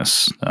doing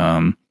this.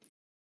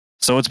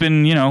 So it's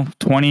been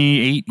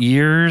 28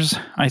 years.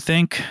 I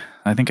think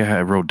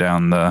I wrote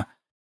down the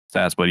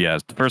stats, but yeah,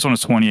 the first one was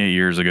 28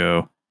 years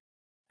ago,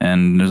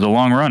 and there's a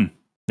long run.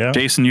 Yeah.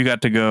 Jason, you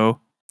got to go.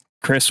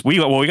 Chris, we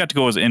got to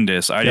go as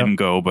InDis. I didn't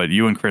go, but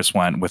you and Chris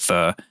went with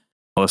a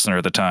listener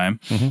at the time,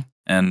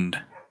 and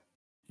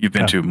you've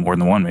been to more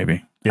than one,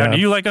 maybe. Yeah. Do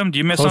you like them? Do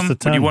you miss them?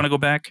 Do you want to go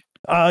back?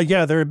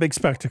 Yeah, they're a big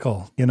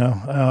spectacle.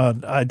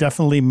 I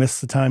definitely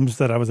miss the times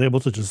that I was able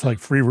to just like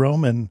free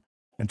roam and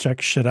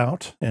check shit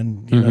out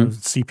and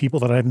see people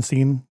that I haven't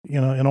seen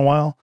in a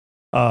while.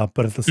 But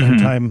at the same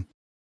time,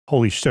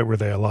 holy shit, were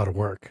they a lot of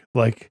work?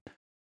 Like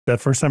that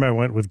first time I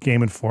went with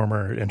Game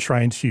Informer and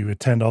trying to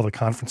attend all the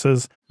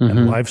conferences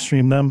and live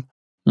stream them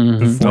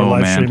before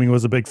live streaming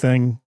was a big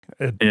thing.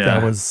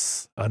 That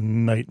was a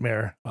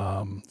nightmare,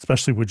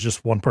 especially with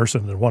just one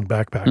person and one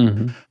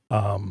backpack.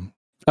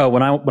 Oh,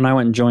 when I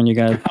went and joined you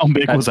guys, How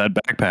big was that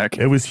backpack?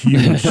 It was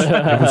huge.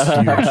 It was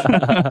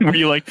huge. Were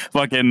you like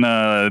fucking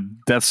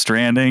Death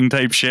Stranding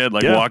type shit,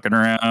 like walking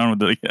around with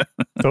the?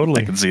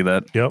 Totally, I can see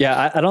that. Yep.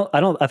 Yeah,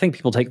 I think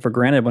people take it for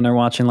granted when they're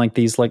watching like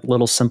these like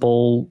little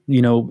simple,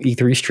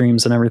 E3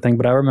 streams and everything.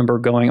 But I remember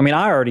going. I mean,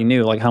 I already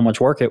knew like how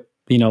much work it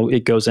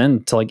goes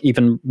into like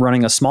even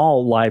running a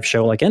small live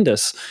show like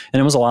InDis, and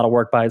it was a lot of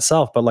work by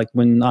itself. But like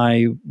when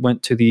I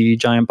went to the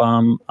Giant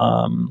Bomb,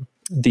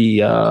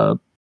 what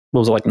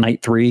was it, like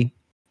night 3?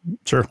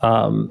 Sure.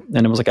 And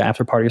it was like an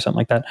after party or something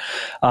like that.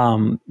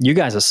 You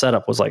guys'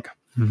 setup was like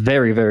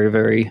very, very,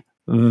 very,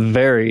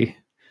 very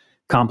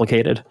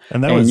complicated,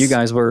 and you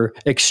guys were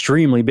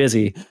extremely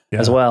busy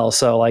as well.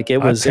 So like it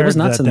was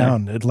nuts in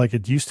down.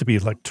 It used to be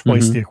like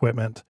twice the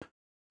equipment.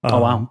 Oh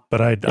wow!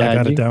 But I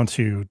got it down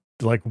to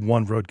like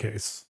 1 road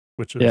case,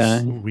 which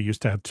is we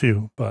used to have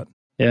 2. But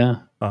yeah,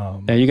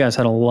 you guys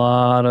had a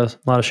lot of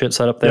shit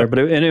set up there. But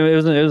it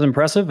was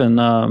impressive, and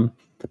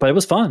but it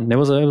was fun. It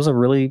was a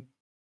really.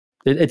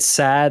 It's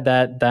sad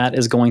that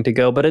is going to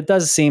go, but it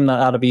does seem that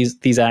out of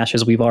these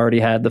ashes, we've already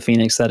had the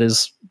Phoenix that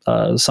is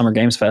Summer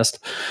Games Fest,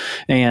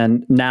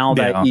 and now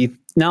that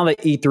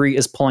E3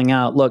 is pulling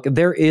out, look,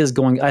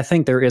 I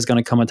think there is going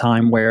to come a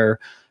time where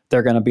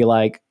they're going to be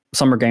like,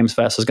 Summer Games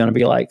Fest is going to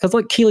be like, because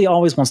like Keighley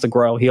always wants to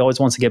grow, he always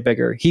wants to get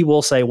bigger. He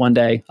will say one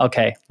day,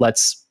 okay,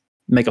 let's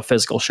make a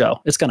physical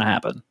show. It's going to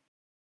happen.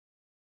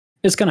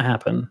 It's going to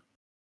happen.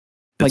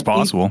 It's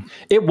possible.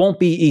 It won't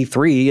be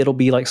E3. It'll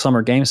be like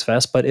Summer Games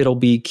Fest, but it'll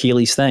be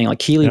Keighley's thing. Like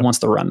Keighley wants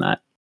to run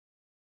that.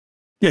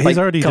 Yeah, he's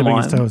already dipping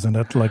his toes in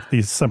it, like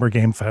these Summer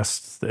Game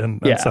Fests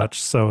and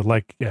such. So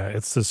like,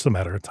 it's just a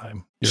matter of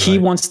time. He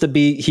wants to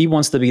be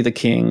the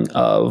king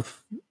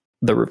of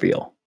the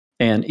reveal,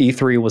 and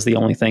E3 was the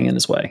only thing in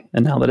his way.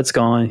 And now that it's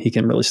gone, he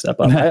can really step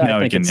up.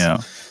 I think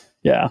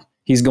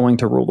he's going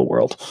to rule the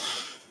world.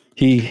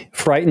 He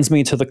frightens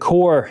me to the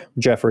core,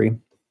 Jeffrey.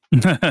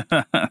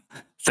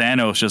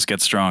 Thanos just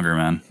gets stronger,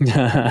 man.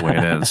 The way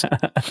it is.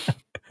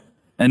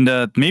 And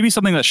maybe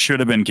something that should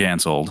have been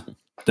canceled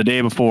the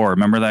day before.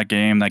 Remember that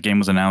game? That game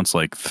was announced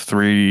like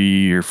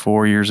 3 or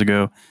 4 years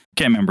ago.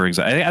 Can't remember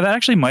exactly. That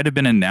actually might have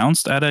been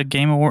announced at a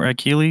Game Award at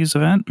Keighley's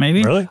event.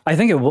 Maybe. Really? I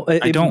think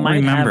I don't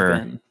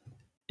remember.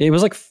 It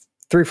was like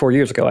 3 or 4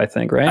 years ago, I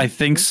think, right? I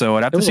think so.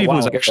 I'd have to see if it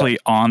was actually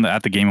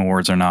at the Game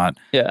Awards or not.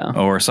 Yeah.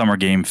 Or Summer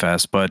Game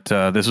Fest. But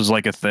this was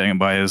like a thing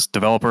by his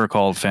developer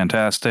called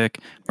Fantastic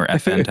or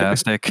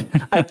Fantastic.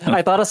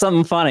 I thought of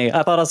something funny.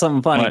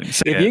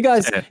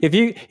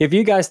 If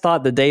you guys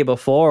thought the day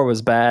before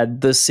was bad,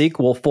 the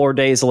sequel 4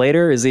 days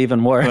later is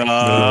even worse.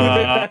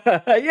 Yeah.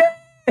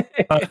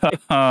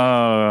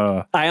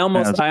 I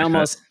almost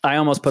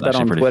put that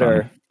on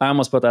Twitter. Funny. I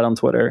almost put that on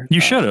Twitter. You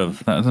should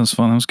have. That was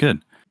fun. That was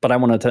good. But I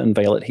wanted to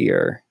unveil it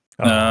here.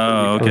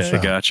 Oh, okay.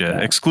 Gotcha. Yeah.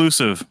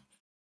 Exclusive.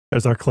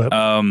 There's our clip.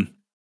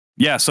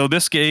 Yeah, so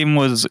this game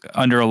was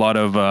under a lot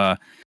of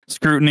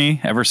scrutiny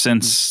ever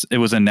since it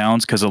was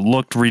announced because it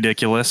looked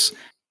ridiculous.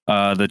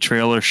 The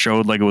trailer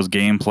showed like it was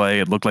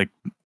gameplay. It looked like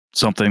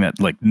something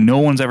that like no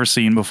one's ever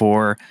seen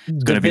before.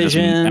 It's going to be this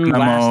MMO,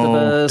 Last of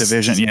Us.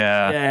 Division.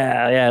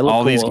 Yeah.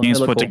 All these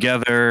games put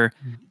together.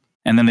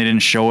 And then they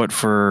didn't show it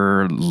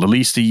for at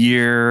least a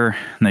year.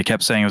 And they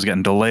kept saying it was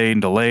getting delayed.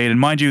 And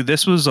mind you,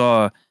 this was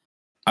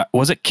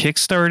it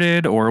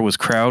Kickstarted or it was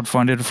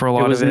crowdfunded for a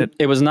lot of it?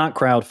 It was not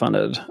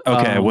crowdfunded.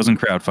 Okay, it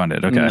wasn't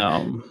crowdfunded. Okay.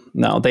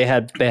 No, they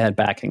had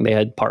backing. They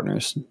had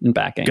partners in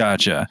backing.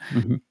 Gotcha.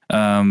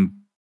 Mm-hmm.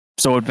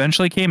 So it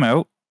eventually came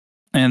out,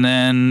 and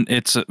then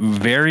it's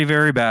very,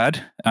 very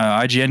bad.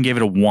 IGN gave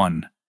it a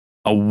 1.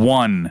 A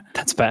 1.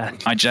 That's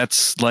bad. I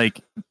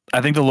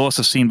think the lowest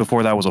I've seen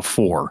before that was a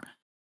 4.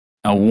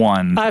 A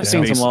 1. I've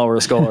seen some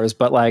lower scores,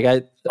 but like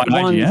on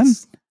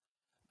IGN?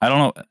 I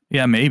don't know.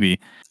 Yeah, maybe.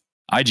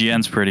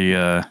 IGN's pretty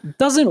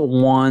doesn't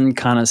 1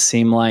 kind of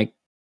seem like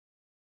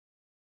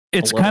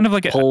it's kind of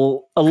like a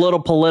little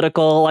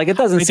political? Like it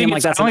doesn't seem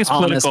like that's an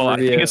honest review. I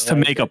think it's to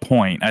make a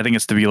point. I think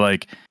it's to be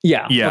like,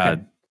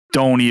 okay.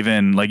 Don't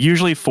even like,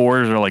 usually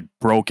 4s are like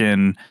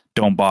broken,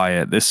 don't buy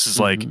it. This is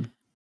like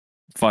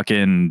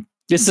fucking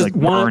this is like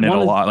burn it a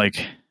lot.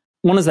 Like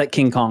one is that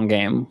King Kong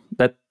game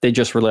that they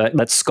just released,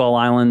 that Skull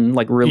Island,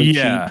 like really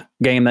cheap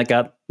game that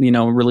got,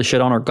 really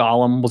shit on, or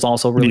Gollum was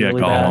also really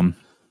Gollum. bad.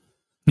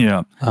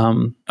 Yeah.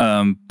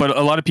 But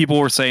a lot of people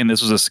were saying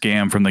this was a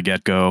scam from the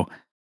get-go.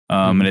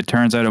 And it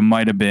turns out it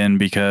might have been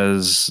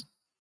because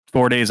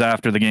 4 days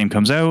after the game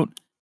comes out,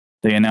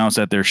 they announced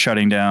that they're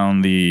shutting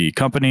down the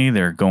company.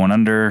 They're going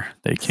under.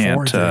 They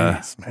can't. 4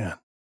 days, man.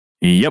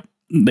 Yep.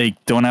 They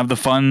don't have the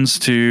funds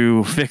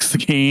to fix the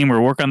game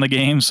or work on the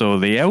game, so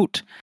they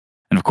out.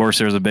 And of course,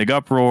 there was a big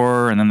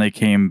uproar. And then they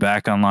came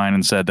back online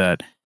and said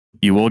that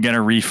you will get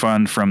a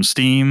refund from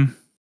Steam.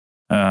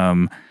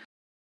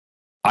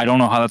 I don't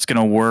know how that's going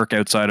to work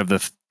outside of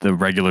the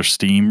regular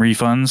Steam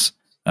refunds.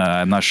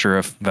 I'm not sure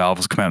if Valve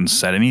has come out and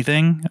said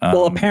anything.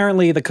 Well,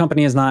 apparently the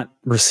company has not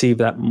received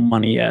that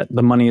money yet.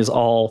 The money is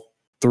all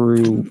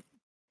through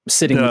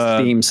sitting with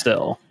Steam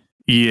still.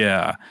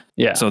 Yeah.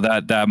 So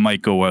that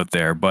might go out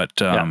there, but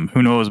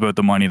who knows about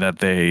the money that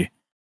they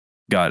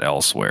got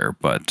elsewhere,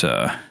 but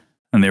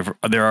and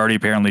they're already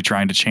apparently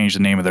trying to change the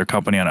name of their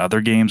company on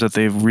other games that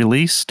they've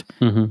released.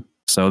 Mm-hmm.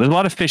 So there's a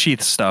lot of fishy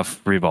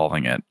stuff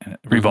revolving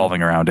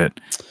around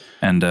it,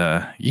 and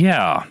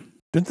yeah.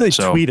 Didn't they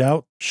tweet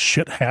out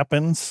 "shit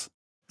happens"?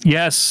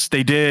 Yes,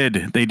 they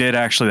did. They did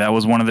actually. That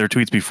was one of their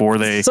tweets before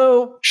they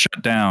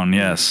shut down.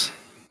 Yes,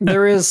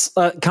 there is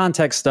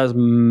context does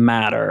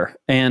matter,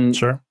 and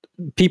sure,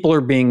 people are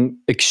being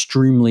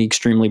extremely,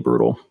 extremely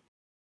brutal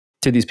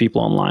to these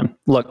people online.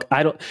 Look,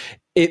 I don't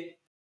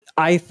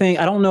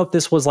know if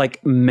this was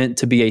like meant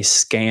to be a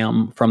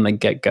scam from the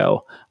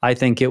get-go. I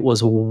think it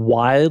was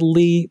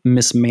wildly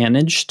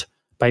mismanaged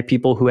by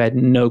people who had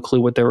no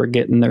clue what they were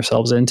getting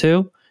themselves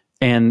into,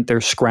 and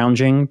they're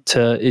scrounging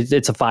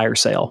it's a fire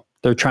sale.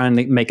 They're trying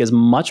to make as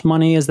much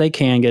money as they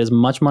can, get as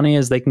much money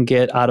as they can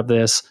get out of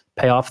this,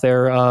 pay off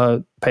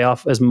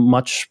as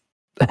much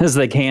as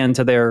they can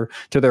to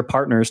their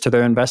partners, to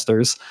their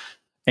investors,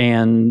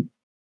 and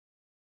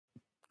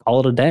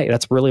call it a day.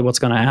 That's really what's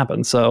going to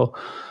happen. So,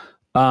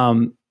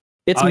 I'll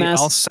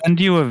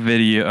send you a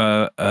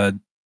video, a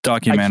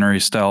documentary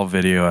style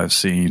video I've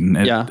seen.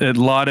 A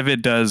lot of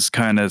it does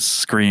kind of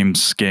scream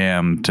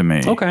scam to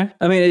me. Okay,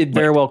 I mean, it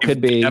very well could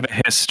be. Have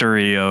a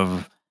history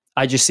of.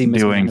 I just see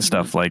doing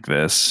stuff like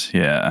this.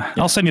 Yeah.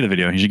 I'll send you the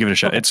video. You should give it a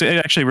shot. Okay. It's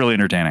actually really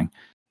entertaining.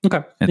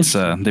 Okay. It's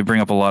they bring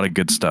up a lot of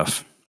good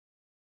stuff.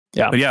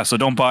 Yeah. But yeah, so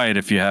don't buy it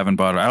if you haven't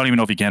bought it. I don't even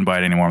know if you can buy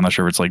it anymore. I'm not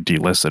sure if it's like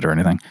delisted or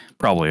anything.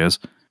 Probably is.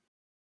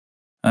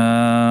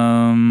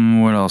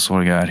 What else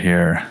we got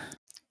here?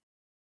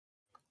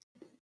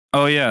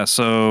 Oh yeah,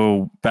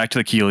 so back to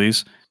the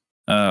Keeleys.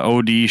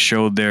 OD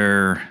showed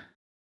their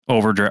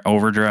Overdose,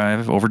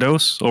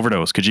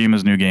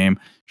 Kojima's new game,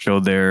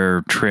 showed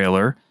their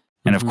trailer.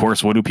 And of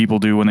course, what do people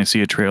do when they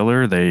see a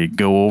trailer? They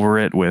go over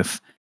it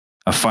with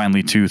a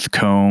finely toothed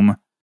comb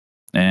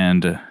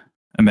and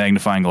a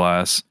magnifying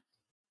glass.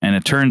 And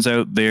it turns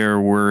out there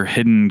were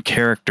hidden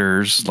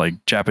characters,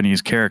 like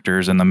Japanese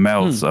characters, in the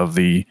mouths of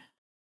the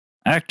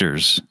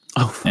actors.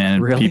 Oh,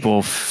 and really?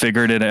 People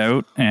figured it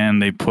out,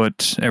 and they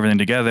put everything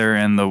together.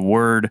 And the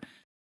word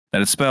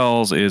that it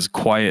spells is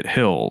Quiet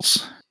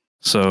Hills.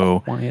 So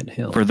Quiet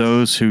Hills. For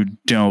those who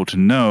don't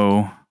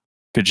know,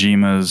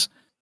 Kojima's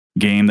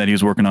game that he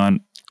was working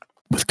on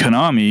with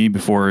Konami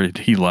before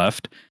he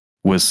left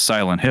was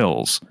Silent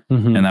Hills,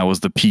 and that was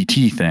the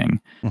PT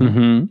thing.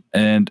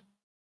 And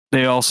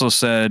they also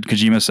said,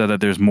 Kojima said that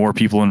there's more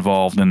people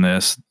involved in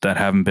this that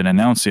haven't been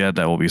announced yet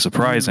that will be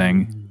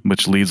surprising,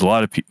 which leads a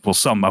lot of people,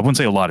 I wouldn't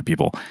say a lot of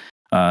people,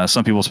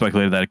 some people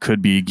speculated that it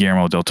could be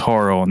Guillermo del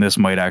Toro, and this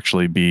might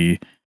actually be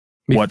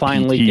what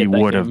PT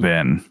would have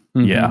been.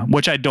 Yeah,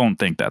 which I don't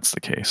think that's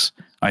the case.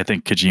 I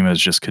think Kojima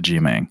is just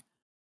Kojimaing.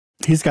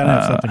 He's got to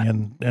have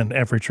something in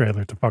every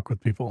trailer to fuck with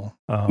people.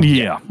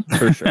 Yeah,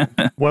 for sure.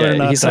 Whether or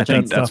not I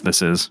think that's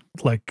this is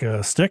like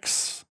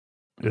sticks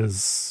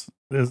is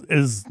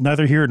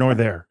neither here nor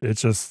there.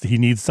 It's just he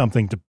needs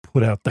something to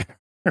put out there.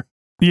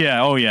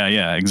 Yeah. Oh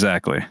yeah.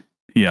 Exactly.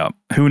 Yeah.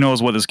 Who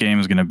knows what this game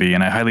is going to be?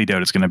 And I highly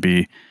doubt it's going to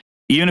be.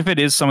 Even if it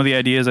is some of the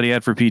ideas that he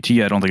had for PT,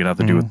 I don't think it'd have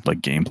to do with like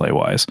gameplay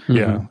wise.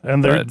 Yeah,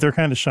 and they're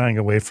kind of shying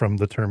away from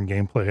the term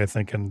gameplay, I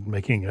think, and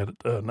making it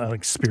an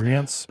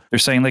experience. They're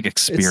saying like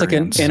experience. It's like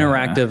an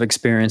interactive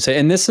experience,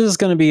 and this is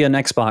going to be an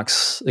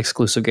Xbox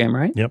exclusive game,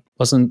 right? Yep.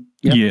 Wasn't?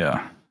 Yep.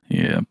 Yeah.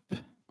 Yep.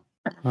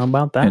 How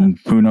about that? And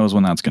who knows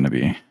when that's going to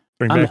be?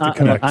 Bring back the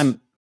Kinect.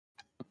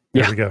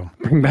 There we go.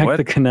 Bring back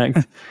the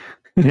Kinect.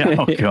 Yeah.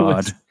 Oh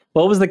God.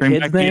 What was the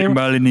kid's name?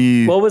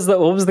 What was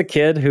the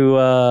kid who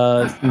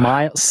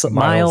Miles?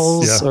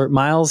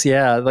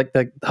 Yeah, like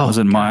the was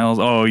it Miles?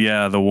 Oh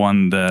yeah, the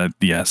one that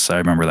yes, I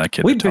remember that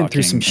kid. We've been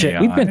through some shit.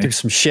 We've been through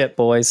some shit,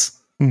 boys.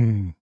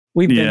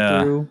 We've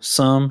been through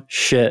some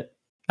shit.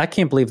 I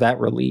can't believe that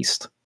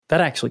released. That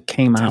actually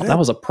came out. That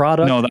was a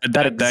product. No,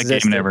 that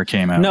game never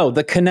came out. No,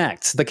 the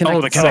Kinect. The Kinect.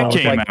 Oh, the Kinect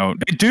came out.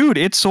 Dude,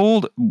 it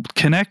sold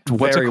Kinect.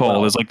 What's it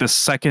called? Is like the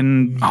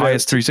second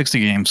highest 360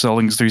 game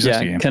selling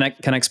 360 game.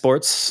 Kinect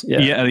Sports.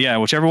 Yeah.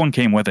 Whichever one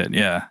came with it.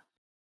 Yeah,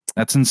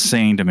 that's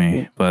insane to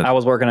me. But I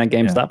was working at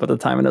GameStop at the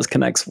time, and those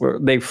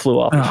Kinects they flew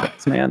off the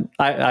ships, man.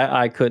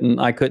 I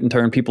couldn't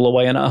turn people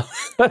away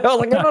enough. I was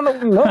like,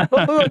 no.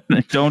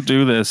 Don't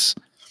do this.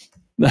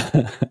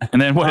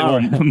 And then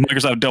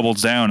Microsoft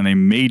doubled down and they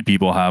made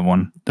people have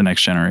one the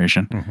next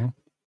generation.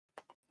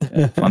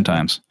 Fun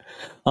times.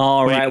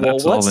 All right. Well,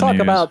 let's talk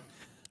about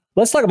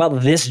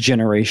this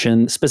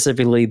generation,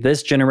 specifically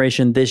this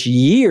generation, this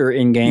year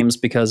in games,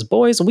 because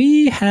boys,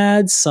 we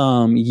had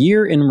some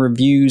year in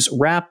reviews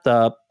wrapped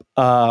up.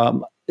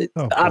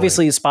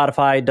 Obviously,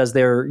 Spotify does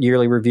their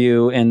yearly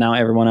review, and now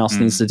everyone else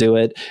needs to do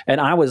it.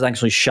 And I was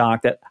actually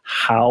shocked at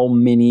how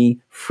many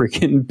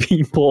freaking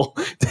people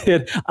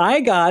did. I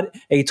got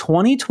a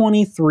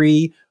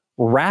 2023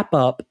 wrap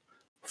up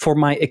for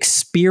my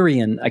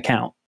Experian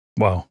account.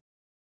 Wow!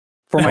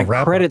 For my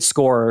credit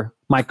score,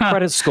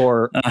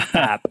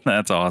 app.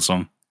 That's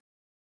awesome.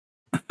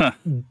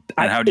 And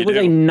how did you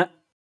do?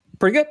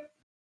 Pretty good.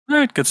 All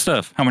right, good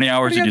stuff. How many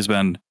hours did you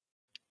spend?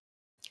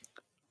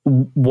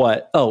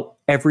 What? Oh,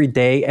 every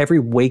day, every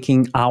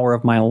waking hour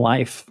of my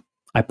life,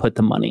 I put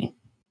the money.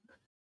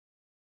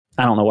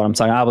 I don't know what I'm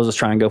saying. I was just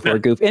trying to go for a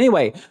goof.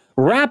 Anyway,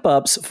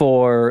 wrap-ups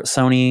for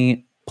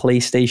Sony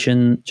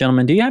PlayStation.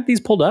 Gentlemen, do you have these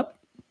pulled up?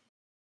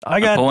 I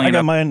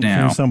got mine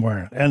here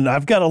somewhere, and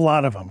I've got a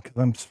lot of them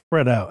because I'm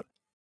spread out.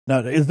 Now,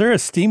 is there a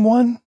Steam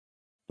one?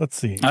 Let's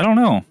see. I don't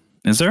know.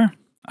 Is there?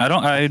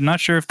 I'm not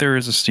sure if there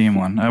is a Steam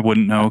one. I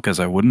wouldn't know because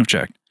I wouldn't have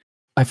checked.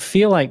 I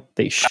feel like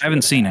they should. I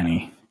haven't seen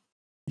any.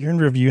 Year in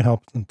review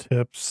helps and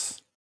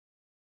tips.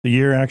 The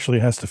year actually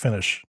has to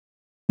finish.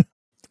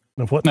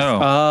 What? No.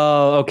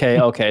 Oh,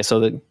 okay. So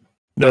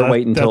they're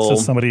waiting until that's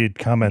just somebody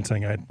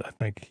commenting. I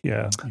think,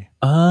 yeah.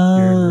 Oh.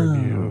 Year in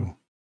review.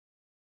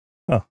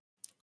 Oh.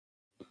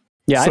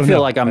 Yeah, so I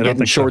feel like I'm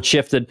getting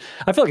short-shifted.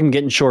 I feel like I'm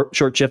getting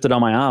short-shifted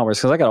on my hours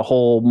because I got a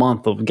whole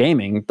month of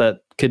gaming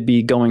that could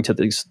be going to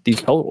these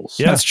totals.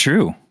 Yeah, that's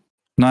true.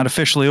 Not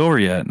officially over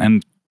yet,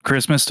 and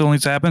Christmas still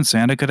needs to happen.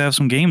 Santa could have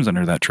some games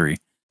under that tree.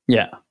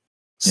 Yeah,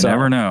 you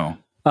never know.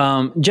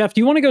 Jeff,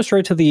 do you want to go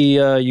straight to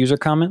the user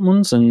comment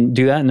ones and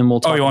do that, and then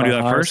we'll talk? Oh, you want to do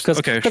that ours? first?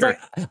 Okay, sure.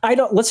 I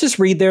don't. Let's just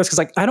read theirs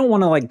because I don't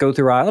want to go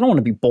through. I don't want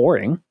to be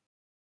boring.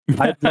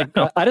 I just want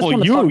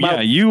to talk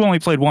about. You only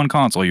played one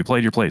console. You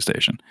played your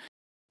PlayStation.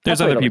 There's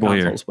other people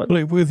consoles, here.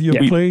 Play with your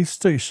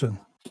PlayStation.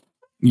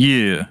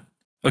 Yeah.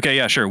 Okay.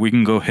 Yeah. Sure. We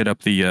can go hit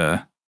up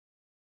the.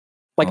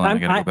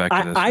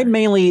 I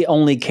mainly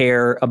only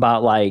care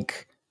about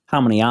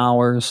how many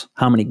hours,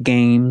 how many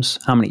games,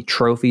 how many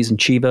trophies and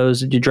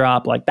chivos did you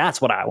drop? That's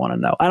what I want to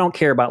know. I don't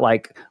care about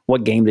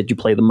what game did you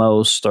play the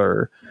most,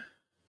 or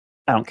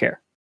I don't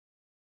care.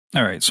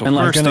 All right. So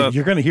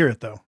you're going to hear it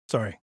though.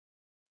 Sorry.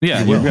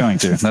 Yeah, you're going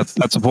to. That's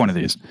the point of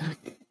these.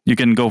 You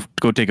can go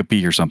take a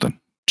pee or something.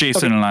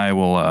 Jason and I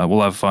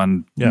will have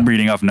fun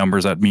reading off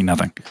numbers that mean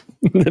nothing.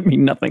 That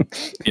mean nothing.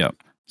 Yeah.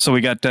 So we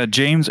got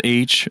James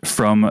H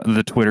from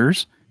the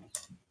Twitters.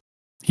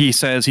 He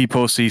says he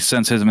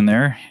sends his in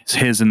there.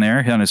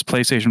 On his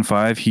PlayStation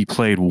 5, he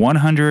played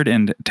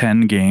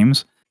 110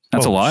 games.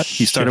 That's a lot.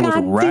 He started with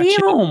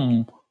Ratchet.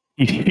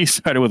 He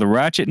started with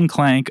Ratchet and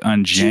Clank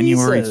on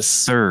January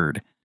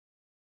 3rd.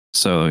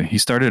 So he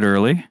started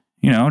early,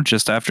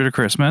 just after the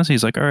Christmas.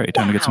 He's like, all right,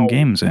 time to get some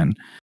games in.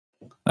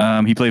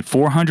 He played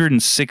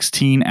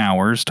 416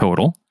 hours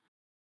total,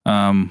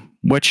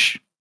 which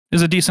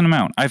is a decent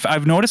amount.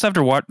 I've noticed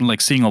after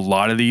seeing a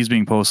lot of these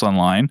being posted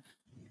online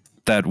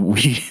that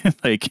we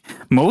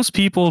most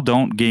people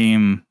don't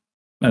game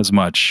as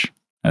much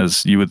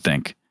as you would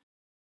think.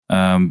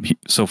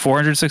 So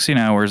 416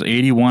 hours,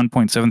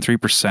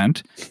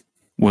 81.73%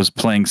 was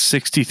playing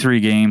 63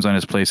 games on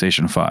his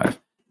PlayStation 5.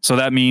 So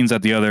that means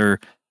that the other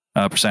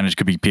percentage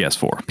could be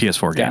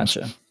PS4 games.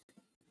 Gotcha.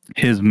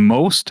 His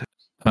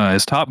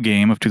top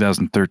game of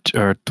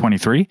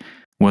 2023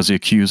 was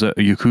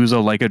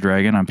Yakuza Like a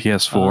Dragon on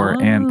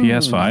PS4 and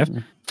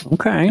PS5.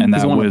 Okay, and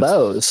he's one of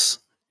those.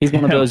 He's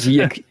one of those.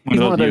 He's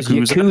one of those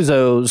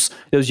Yakuzos.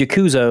 Those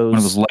Yakuzos. One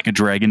of those Like a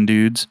Dragon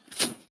dudes.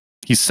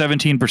 He's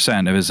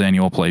 17% of his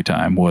annual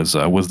playtime was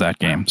that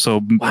game. So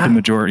the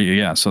majority,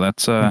 yeah. So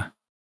that's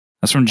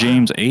from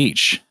James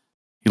H.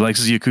 He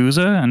likes his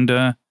Yakuza, and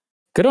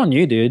good on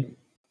you, dude.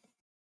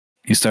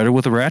 He started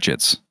with the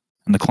Ratchets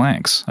and the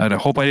Clanks. I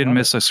hope I didn't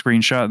miss a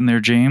screenshot in there,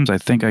 James. I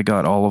think I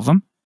got all of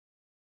them.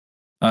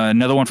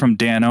 Another one from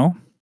Dano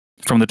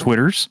from the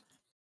Twitters.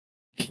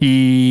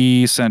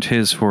 He sent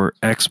his for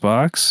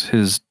Xbox.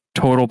 His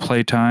total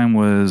playtime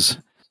was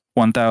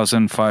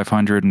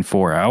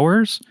 1,504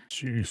 hours.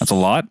 Jeez. That's a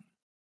lot.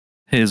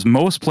 His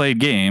most played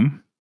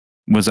game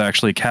was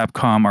actually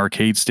Capcom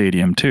Arcade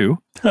Stadium 2.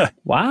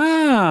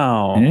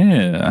 Wow.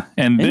 Yeah.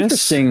 And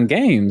interesting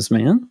games,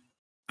 man.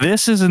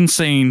 This is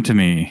insane to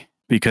me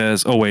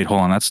because, oh, wait,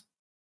 hold on. That's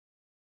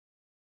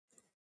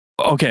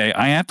okay.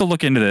 I have to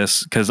look into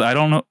this because I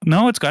don't know.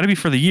 No, it's got to be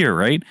for the year,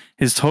 right?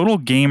 His total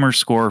gamer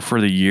score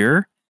for the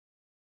year,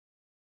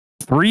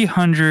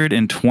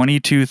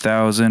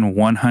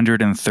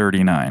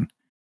 322,139.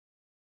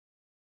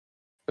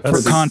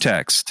 For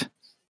context,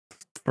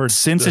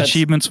 since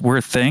achievements were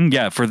a thing,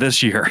 for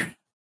this year,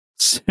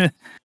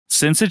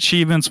 since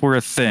achievements were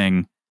a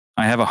thing,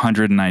 I have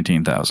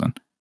 119,000.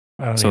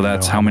 So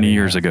that's how many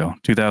years ago?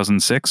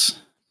 2006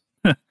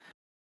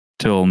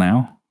 till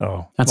now.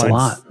 Oh, that's a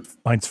lot.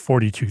 Mine's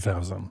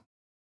 42,000.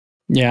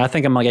 Yeah, I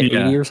think I'm at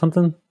 80 or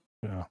something.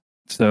 Yeah.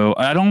 So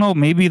I don't know.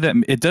 Maybe that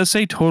it does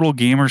say total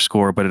gamer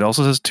score, but it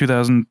also says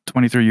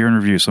 2023 year in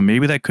review. So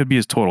maybe that could be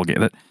his total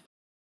game.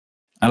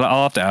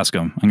 I'll have to ask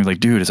him. I'm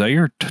like, dude, is that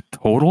your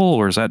total,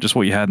 or is that just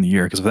what you had in the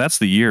year? Because if that's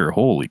the year,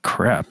 holy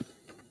crap,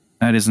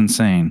 that is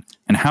insane.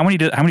 And how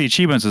many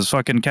achievements does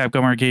fucking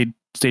Capcom Arcade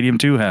Stadium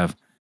 2 have?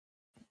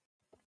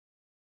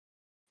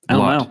 I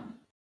don't know.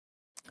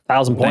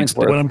 1,000 points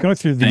worth. When I'm going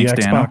through the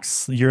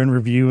Xbox year in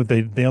review,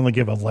 they only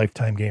give a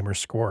lifetime gamer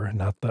score,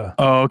 not the.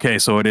 Oh, okay.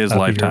 So it is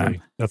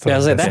lifetime. That's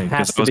what that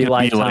has to be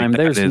lifetime.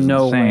 There's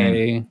no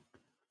way.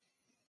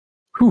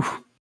 Whew.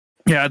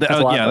 Yeah,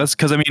 that's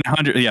because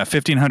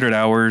 1,500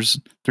 hours,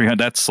 300.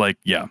 That's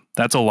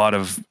that's a lot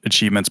of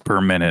achievements per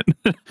minute.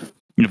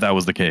 If that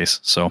was the case,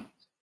 so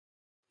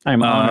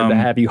I'm honored to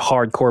have you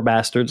hardcore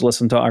bastards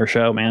listen to our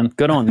show, man.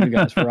 Good on you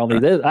guys for all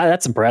these.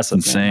 That's impressive.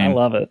 Insane.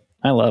 Man.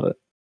 I love it.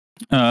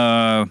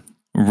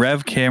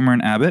 Rev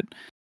Cameron Abbott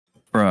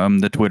from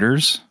the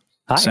Twitters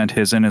sent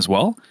his in as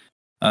well.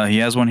 He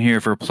has one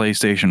here for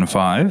PlayStation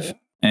 5,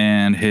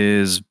 and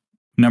his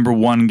number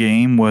one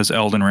game was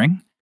Elden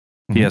Ring,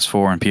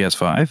 PS4 and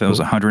PS5. That was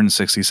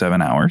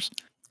 167 hours.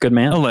 Good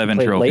man. 11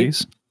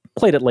 trophies.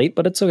 Played it late,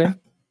 but it's okay.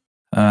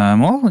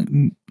 Well,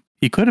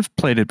 he could have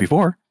played it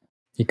before.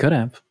 He could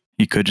have.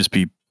 He could just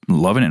be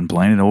loving it and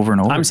playing it over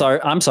and over.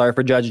 I'm sorry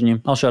for judging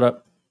you. I'll shut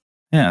up.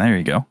 Yeah, there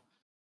you go.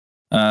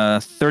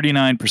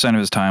 39% of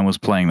his time was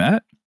playing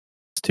that.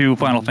 Two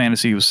Final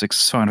Fantasy was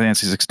Final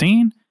Fantasy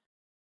 16,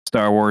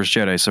 Star Wars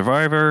Jedi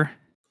Survivor,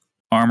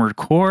 Armored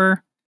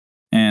Core,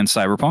 and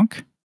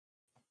Cyberpunk.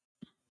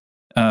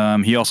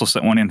 He also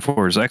sent one in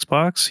for his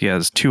Xbox. He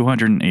has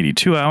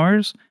 282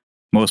 hours.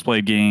 Most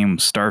played game,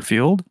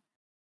 Starfield.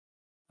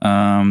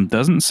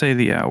 Doesn't say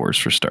the hours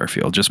for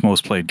Starfield, just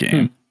most played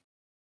game.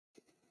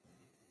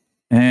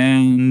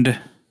 And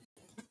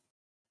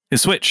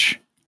his Switch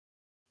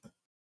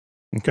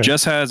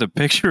just has a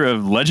picture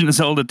of Legend of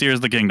Zelda Tears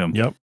of the Kingdom.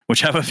 Yep.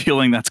 Which I have a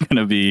feeling that's going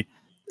to be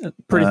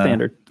pretty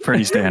standard.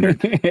 Pretty standard.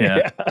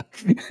 Yeah.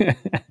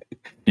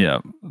 Yeah.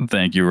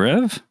 Thank you,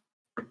 Rev.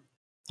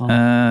 We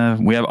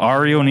have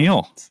Ari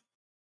O'Neill.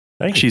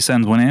 She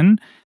sends one in.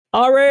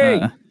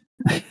 Ari!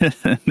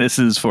 This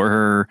is for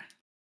her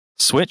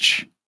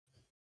Switch.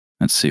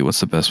 Let's see, what's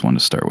the best one to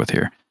start with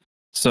here?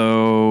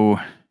 So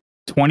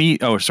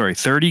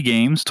 30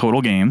 games,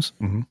 total games.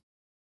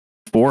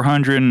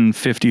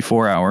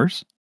 454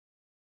 hours.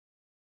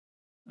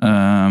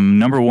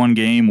 Number one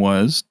game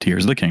was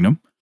Tears of the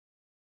Kingdom.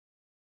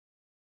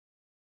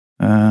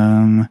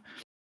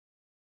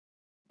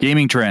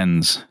 Gaming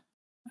trends.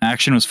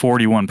 Action was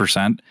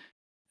 41%.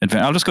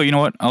 I'll just go, you know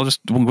what? I'll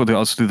just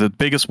do the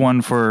biggest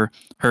one for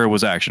her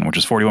was action, which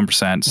is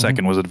 41%.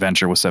 Second was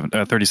adventure with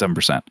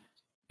 37%.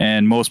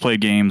 And most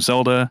played games,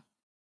 Zelda,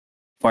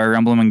 Fire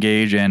Emblem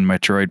Engage, and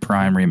Metroid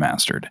Prime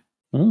Remastered.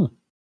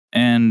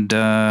 And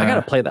I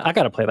gotta play that. I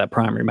gotta play that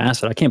Prime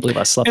Remastered. I can't believe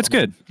I slept. It's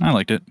good. I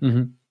liked it.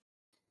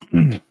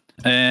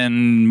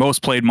 And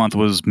most played month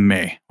was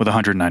May with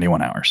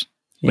 191 hours.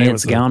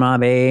 It's gonna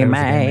be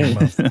May.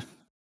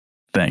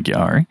 Thank you,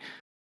 Ari.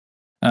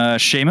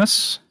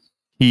 Seamus,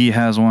 he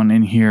has one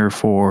in here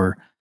for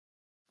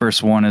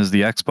first one is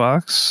the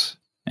Xbox,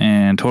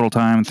 and total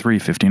time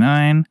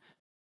 359.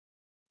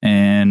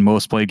 And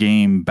most played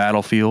game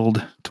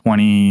Battlefield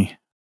 20,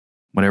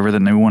 whatever the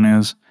new one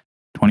is,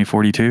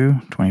 2042,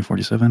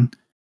 2047.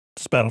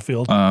 It's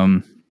Battlefield.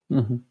 Yeah,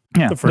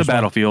 the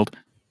Battlefield.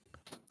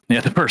 Yeah,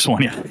 the first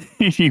one. Yeah,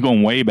 you're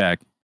going way back.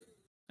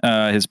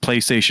 His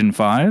PlayStation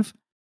 5,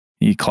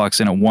 he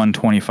clocks in at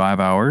 125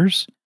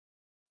 hours.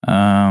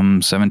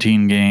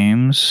 17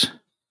 games.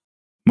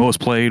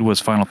 Most played was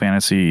Final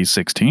Fantasy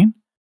 16.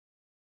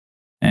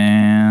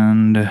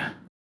 And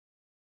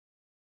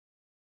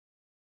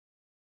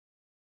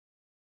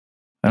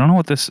I don't know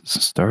what this is.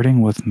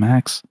 Starting with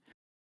Max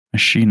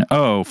Machina.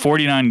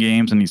 49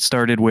 games, and he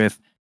started with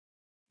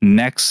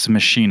Nex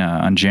Machina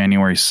on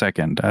January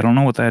 2nd. I don't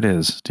know what that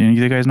is. Do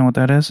you guys know what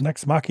that is?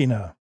 Nex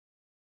Machina.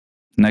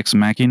 Nex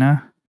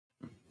Machina?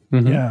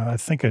 Yeah, I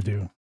think I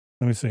do.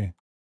 Let me see.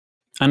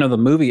 I know the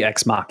movie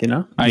Ex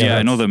Machina.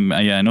 I know them.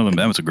 Yeah, I know them.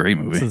 That was a great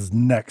movie. This is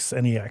Nex,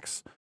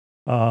 N-E-X.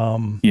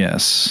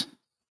 Yes.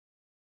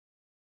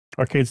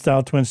 Arcade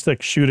style twin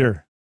stick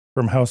shooter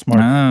from Housemarque.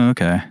 Oh,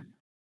 okay.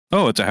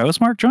 Oh, it's a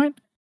Housemarque joint?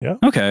 Yeah.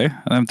 Okay.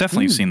 I've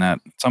definitely seen that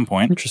at some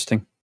point.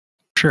 Interesting.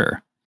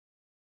 Sure.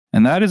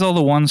 And that is all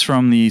the ones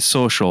from the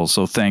socials.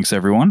 So thanks,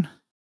 everyone.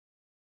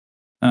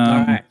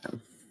 All right.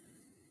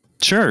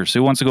 Sure. So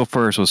who wants to go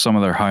first with some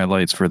of their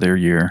highlights for their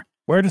year?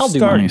 Where to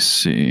start? Let me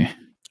see.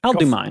 I'll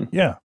do mine.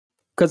 Yeah.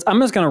 Because I'm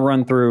just going to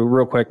run through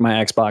real quick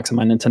my Xbox and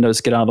my Nintendo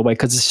to get out of the way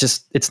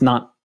because it's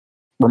not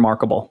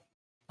remarkable.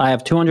 I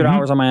have 200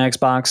 hours on my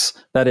Xbox.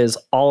 That is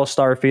all of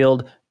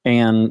Starfield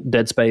and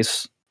Dead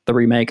Space, the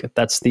remake.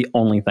 That's the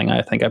only thing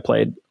I think I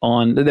played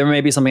on. There may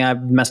be something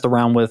I've messed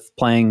around with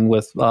playing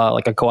with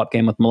like a co-op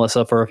game with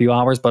Melissa for a few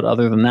hours, but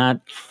other than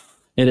that,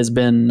 it has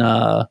been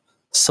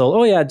so.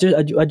 Oh yeah,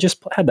 I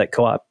just had that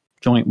co-op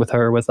joint with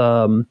her with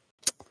what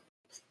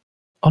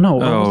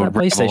was that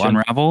PlayStation?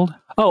 Unraveled.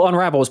 Oh,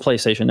 Unravel was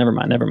PlayStation. Never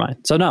mind.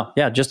 So no,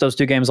 yeah, just those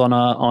two games on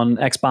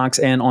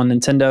Xbox and on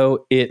Nintendo.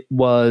 It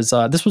was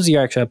this was the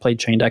year actually I played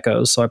Chained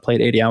Echoes, so I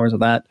played 80 hours of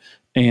that,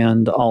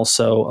 and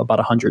also about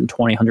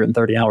 120,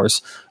 130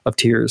 hours of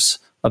Tears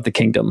of the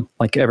Kingdom,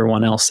 like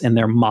everyone else and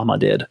their mama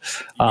did.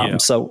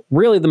 So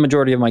really, the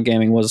majority of my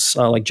gaming was,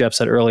 like Jeff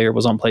said earlier,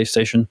 was on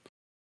PlayStation.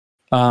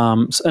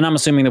 And I'm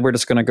assuming that we're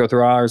just going to go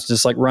through ours,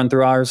 just like run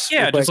through ours.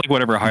 Yeah, just like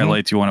whatever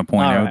highlights you want to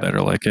point out that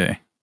are like, hey.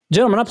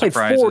 Gentlemen, I played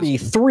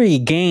 43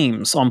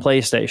 games on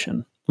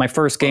PlayStation. My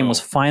first game was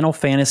Final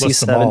Fantasy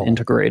VII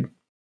Intergrade.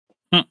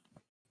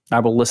 I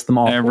will list them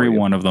all. Every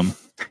one of them.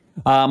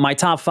 My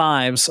top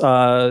fives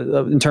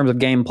in terms of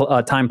game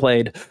time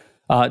played.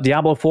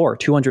 Diablo 4,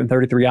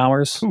 233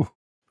 hours.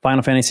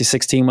 Final Fantasy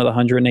 16 with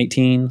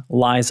 118,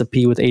 Lies of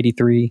P with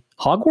 83,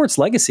 Hogwarts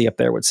Legacy up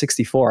there with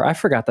 64. I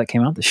forgot that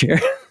came out this year,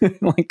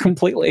 like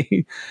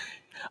completely.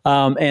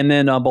 And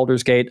then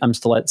Baldur's Gate, I'm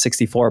still at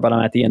 64, but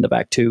I'm at the end of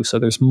Act 2, so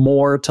there's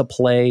more to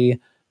play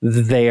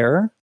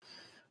there.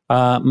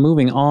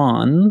 Moving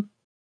on,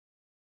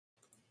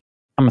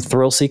 I'm a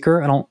thrill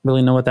seeker. I don't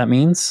really know what that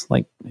means.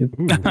 Like,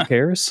 who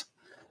cares?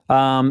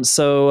 Let's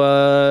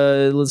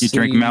see.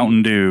 Drink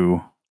Mountain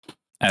Dew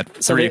at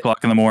 3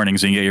 o'clock in the morning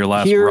so you can get your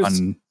last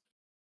run.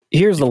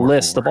 Here's the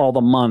list of all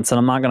the months, and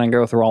I'm not going to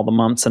go through all the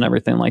months and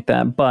everything like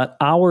that, but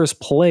hours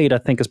played, I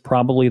think, is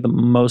probably the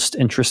most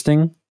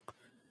interesting.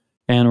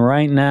 And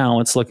right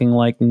now, it's looking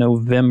like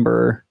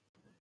November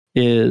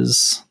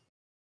is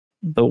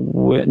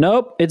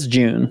nope, it's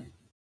June.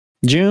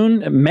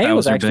 May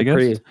was actually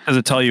pretty. Does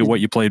it tell you what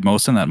you played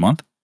most in that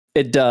month?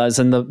 It does,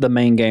 and the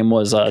main game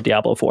was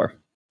Diablo 4.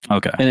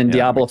 Okay. And then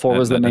Diablo 4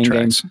 was the main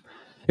game.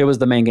 It was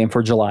the main game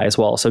for July as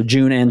well. So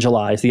June and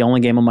July is the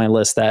only game on my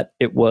list that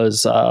it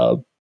was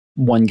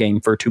one game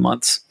for 2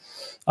 months,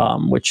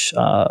 which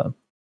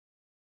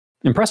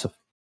impressive.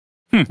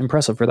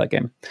 Impressive for that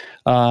game.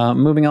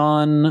 Moving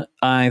on,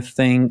 I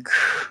think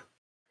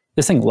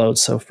this thing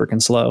loads so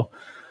freaking slow.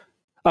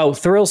 Oh,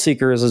 Thrill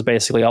Seekers is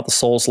basically all the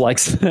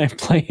Souls-likes that I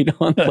played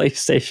on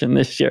PlayStation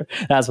this year.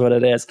 That's what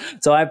it is.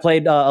 So I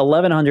played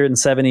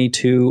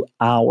 1,172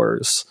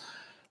 hours.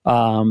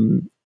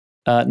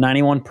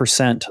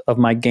 91% of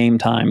my game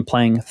time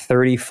playing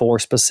 34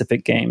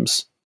 specific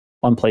games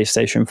on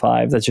PlayStation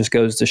 5. That just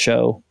goes to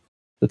show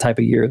the type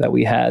of year that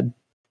we had.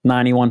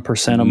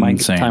 91% of my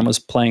time was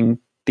playing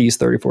these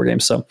 34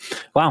 games. So,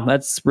 wow,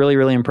 that's really,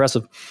 really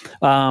impressive.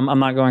 I'm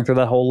not going through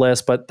that whole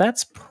list, but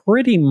that's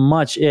pretty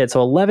much it.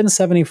 So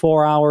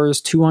 1,174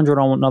 hours, 200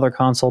 on another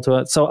console to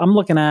it. So I'm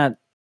looking at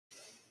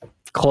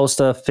close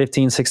to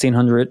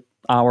 1,600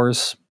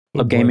 hours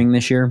of gaming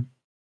this year.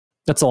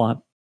 That's a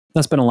lot.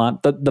 That's been a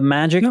lot. The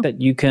magic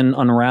that you can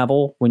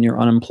unravel when you're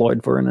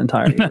unemployed for an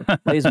entire year.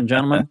 Ladies and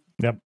gentlemen.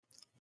 Yep.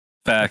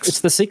 Facts.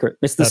 It's the secret.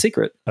 It's the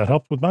secret. That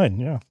helped with mine.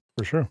 Yeah,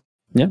 for sure.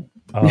 Yeah,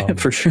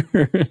 for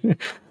sure.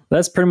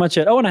 That's pretty much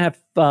it. Oh, and I have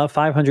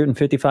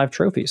 555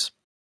 trophies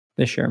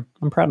this year.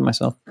 I'm proud of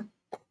myself.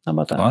 How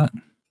about that? What?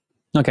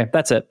 Okay,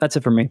 that's it. That's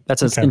it for me.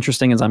 That's as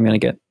interesting as I'm going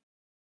to get.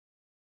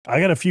 I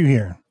got a few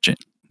here.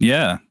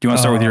 Yeah. Do you want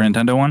to start with your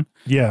Nintendo one?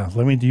 Yeah,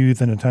 let me do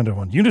the Nintendo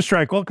one.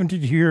 Unistrike, welcome to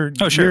your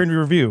year in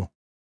review.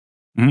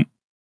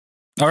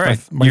 Mm-hmm. All right,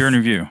 year in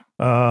review.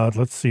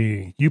 Let's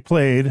see. You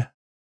played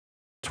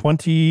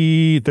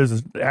 20. There's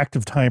an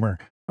active timer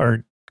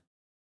or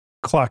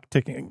clock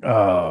ticking.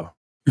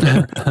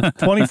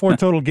 24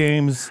 total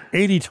games,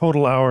 80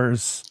 total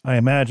hours. I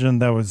imagine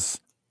that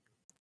was.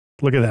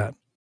 Look at that.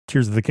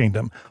 Tears of the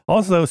Kingdom.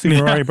 Also,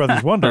 Super Mario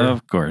Brothers Wonder.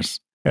 Of course.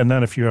 And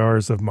then a few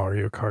hours of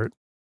Mario Kart.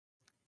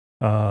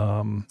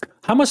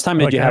 How much time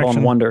did you have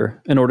on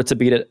Wonder in order to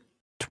beat it?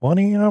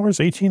 20 hours,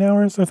 18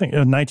 hours, I think.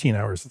 19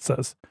 hours, it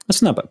says.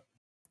 That's not bad.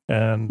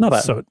 And not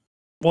bad. So,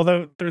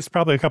 well, there's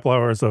probably a couple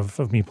hours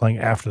of me playing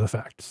after the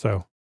fact.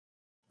 So,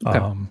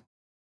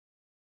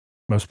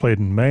 most played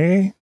in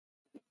May.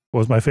 What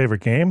was my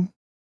favorite game?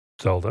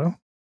 Zelda.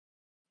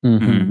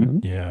 Mm-hmm.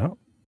 Yeah.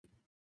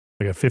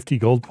 I got 50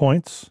 gold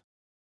points.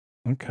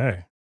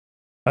 Okay.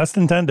 That's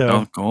Nintendo.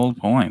 Oh, gold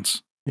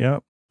points.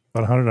 Yep.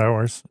 About 100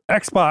 hours.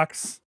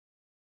 Xbox.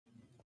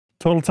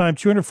 Total time,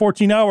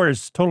 214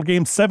 hours. Total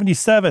game,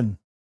 77.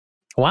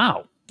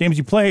 Wow. Games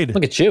you played.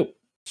 Look at you.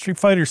 Street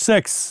Fighter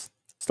 6,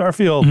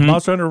 Starfield,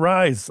 Monster Hunter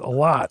Rise. A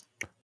lot.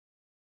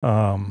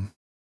 So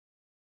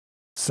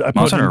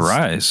Monster Hunter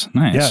Rise.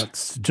 Nice. Yeah,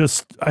 it's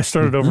just, I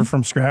started over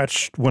from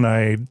scratch when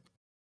I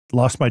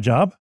lost my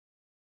job.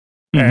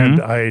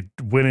 And I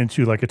went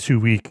into like a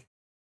 2-week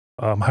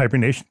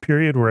hibernation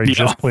period where I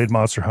just played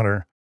Monster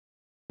Hunter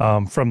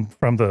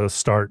from the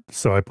start.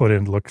 So I put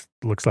in, looks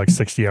like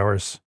 60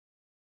 hours.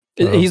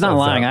 He's not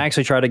lying. I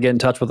actually tried to get in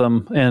touch with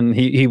him, and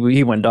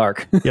he went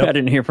dark. Yep. I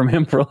didn't hear from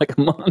him for like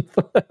a month.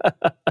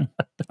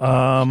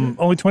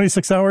 Only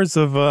 26 hours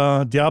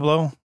of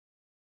Diablo.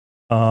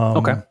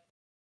 Okay.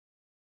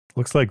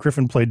 Looks like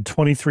Griffin played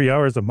 23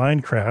 hours of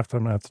Minecraft. I'm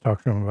going to have to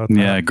talk to him about that.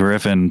 Yeah,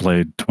 Griffin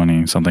played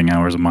 20-something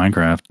hours of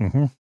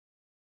Minecraft.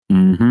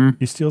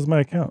 He steals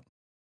my account.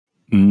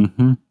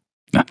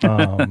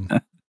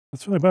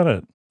 That's really about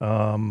it.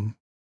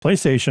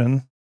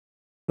 PlayStation.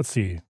 Let's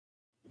see.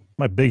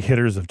 My big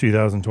hitters of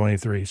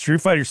 2023.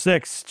 Street Fighter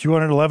 6,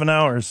 211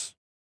 hours.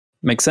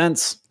 Makes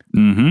sense.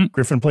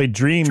 Griffin played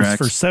Dreams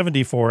for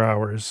 74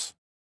 hours.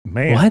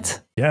 Man.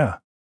 What? Yeah.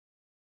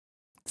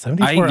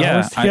 74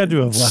 hours? He had to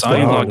have left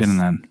logged in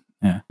then.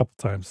 Yeah. A couple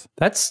times.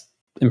 That's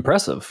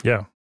impressive.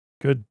 Yeah.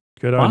 Good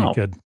on you,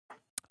 kid.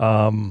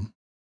 Final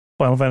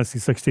Fantasy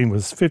 16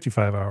 was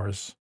 55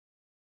 hours.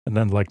 And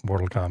then like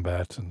Mortal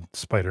Kombat and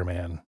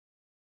Spider-Man.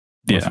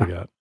 What else we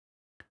got?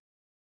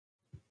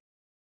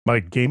 My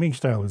gaming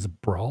style is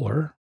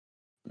brawler.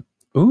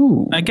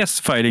 Ooh. I guess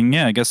fighting.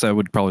 Yeah, I guess I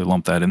would probably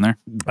lump that in there.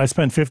 I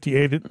spend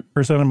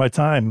 58% of my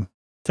time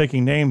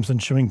taking names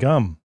and chewing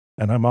gum,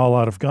 and I'm all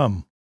out of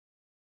gum.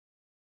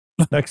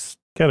 Next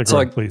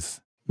category,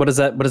 please. What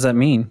does that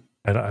mean?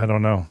 I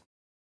don't know.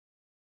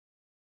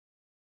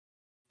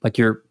 Like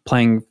you're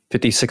playing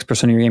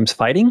 56% of your games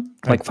fighting?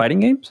 Like fighting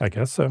games? I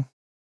guess so.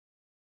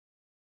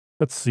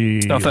 Let's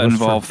see. Stuff that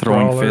involve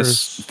throwing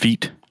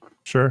feet.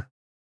 Sure.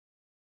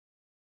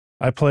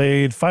 I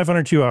played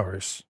 502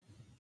 hours.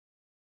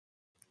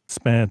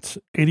 Spent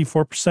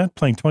 84%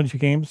 playing 22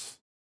 games.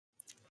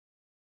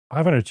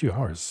 502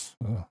 hours.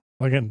 Oh,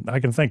 I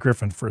can thank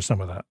Griffin for some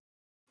of that.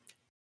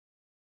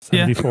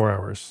 74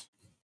 hours.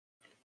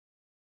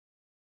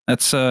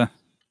 That's They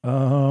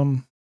got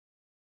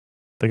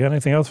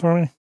anything else for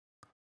me?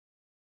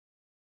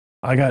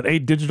 I got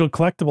 8 digital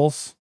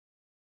collectibles.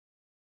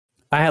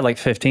 I had like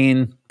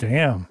 15.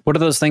 Damn. What do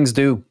those things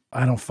do?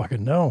 I don't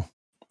fucking know.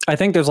 I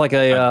think there's like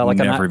a I've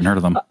never even heard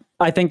of them.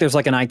 I think there's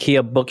like an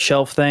IKEA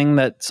bookshelf thing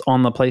that's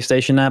on the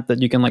PlayStation app that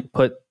you can like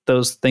put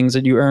those things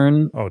that you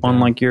earn on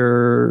like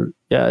your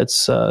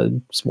it's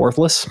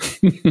worthless.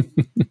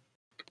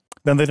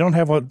 Then they don't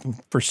have one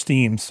for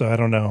Steam, so I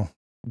don't know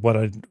what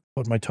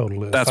my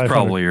total is. That's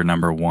probably your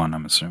number one,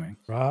 I'm assuming.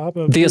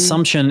 Probably. The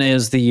assumption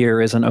is the year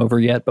isn't over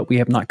yet, but we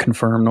have not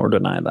confirmed nor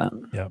denied that.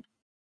 Yep.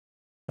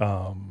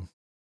 All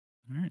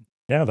right.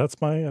 Yeah, that's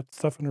my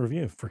stuff in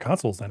review for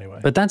consoles anyway.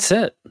 But that's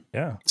it.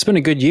 Yeah. It's been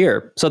a good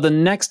year. So the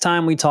next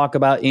time we talk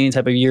about any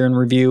type of year in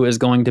review is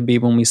going to be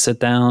when we sit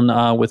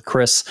down with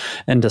Chris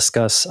and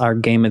discuss our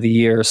game of the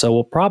year. So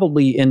we'll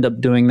probably end up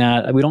doing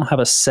that. We don't have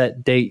a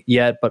set date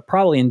yet, but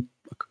probably in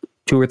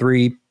 2 or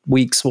 3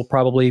 weeks, we'll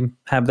probably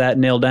have that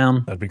nailed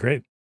down. That'd be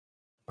great.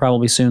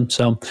 Probably soon.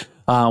 So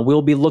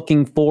we'll be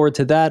looking forward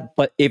to that.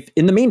 But if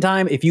in the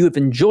meantime, if you have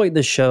enjoyed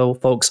the show,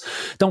 folks,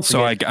 don't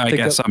forget. So I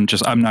guess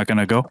I'm not going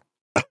to go.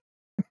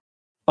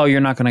 Oh,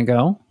 you're not going to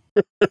go?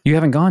 You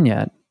haven't gone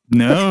yet.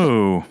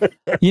 No.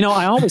 You know,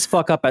 I always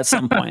fuck up at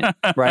some point,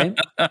 right?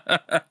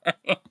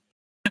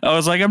 I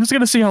was like, I'm just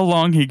going to see how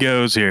long he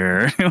goes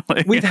here.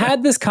 Like, We've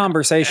had this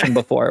conversation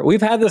before.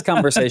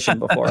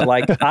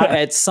 Like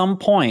at some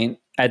point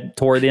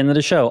toward the end of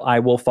the show, I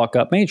will fuck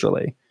up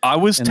majorly. I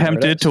was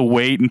tempted to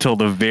wait until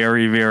the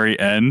very, very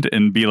end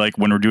and be like,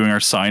 when we're doing our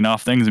sign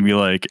off things and be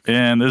like,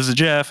 and this is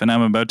Jeff and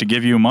I'm about to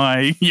give you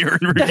my year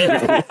in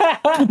review.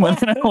 But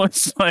then I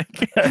was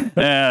like,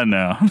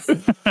 no.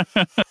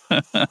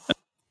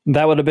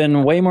 That would have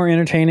been way more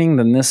entertaining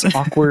than this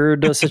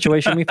awkward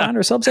situation we find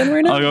ourselves in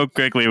right now. I'll go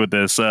quickly with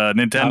this.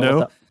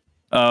 Nintendo.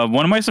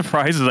 One of my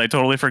surprises, I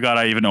totally forgot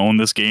I even owned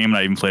this game and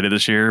I even played it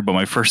this year, but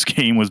my first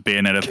game was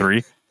Bayonetta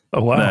 3.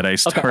 Oh, wow. That I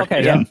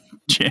started in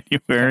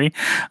January.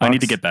 I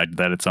need to get back to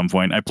that at some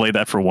point. I played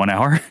that for 1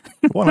 hour.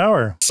 1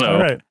 hour. So, all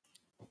right.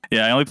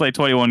 Yeah, I only played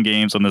 21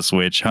 games on the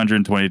Switch,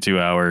 122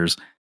 hours.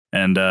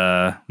 And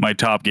my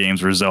top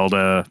games were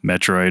Zelda,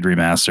 Metroid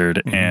Remastered,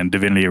 and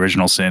Divinity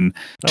Original Sin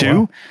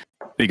 2. Wow.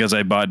 Because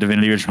I bought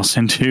Divinity Original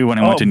Sin 2 when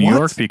I went to New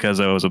York because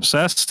I was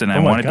obsessed and I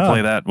wanted to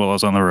play that while I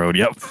was on the road.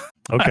 Yep.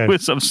 Okay. I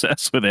was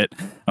obsessed with it.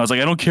 I was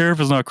like, I don't care if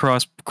it's not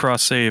cross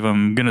save.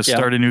 I'm going to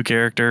start a new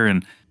character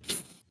and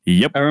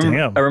yep. I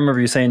remember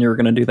you saying you were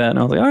going to do that and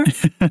I was like, all right,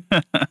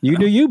 you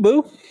do you,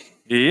 boo.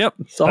 Yep.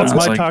 That's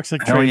my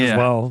toxic trait as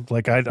well.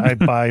 Like I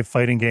buy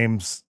fighting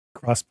games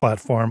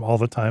cross-platform all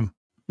the time.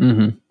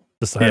 Mm-hmm.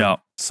 Just I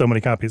have so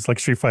many copies. Like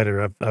Street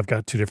Fighter, I've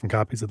got 2 different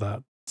copies of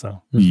that.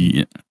 So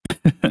yeah.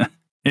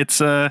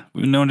 It's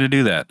known to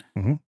do that.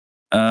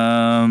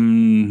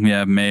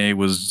 May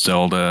was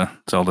Zelda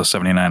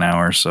 79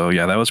 hours. So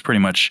yeah, that was pretty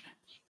much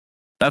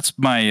that's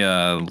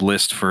my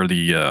list for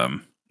the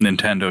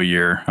Nintendo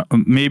year.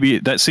 Maybe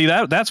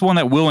that's one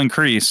that will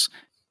increase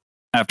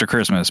after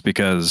Christmas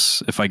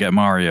because if I get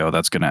Mario,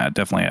 that's gonna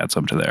definitely add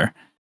some to there.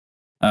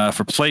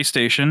 For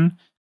PlayStation,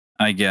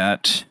 I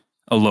get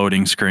a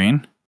loading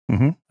screen.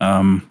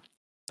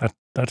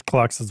 That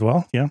clocks as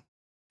well. Yeah.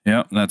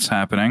 Yep, that's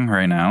happening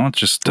right now. It's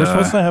just we're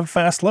supposed to have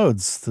fast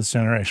loads this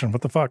generation.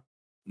 What the fuck?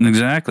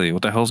 Exactly.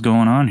 What the hell's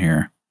going on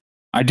here?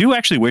 I do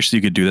actually wish that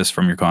you could do this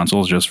from your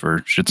consoles just for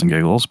shits and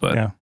giggles,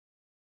 but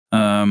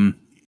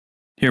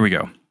here we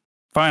go.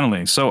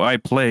 Finally, so I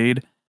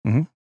played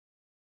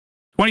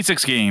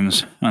 26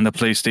 games on the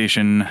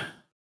PlayStation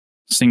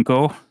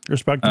 5.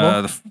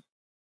 Respectable.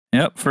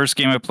 First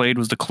game I played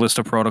was the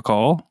Callisto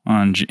Protocol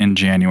in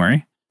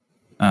January.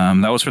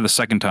 That was for the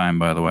second time,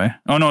 by the way.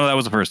 Oh no, that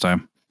was the first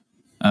time.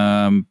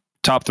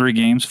 Top 3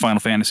 games, Final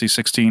Fantasy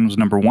 16 was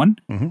number 1.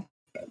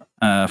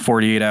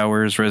 48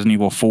 hours, Resident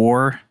Evil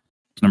 4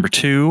 was number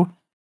 2.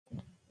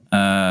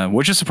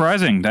 Which is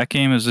surprising. That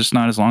game is just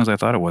not as long as I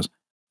thought it was.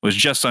 It was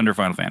just under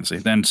Final Fantasy.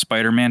 Then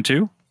Spider-Man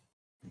 2,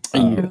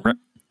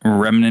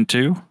 Remnant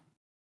 2,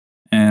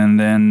 and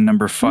then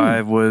number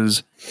 5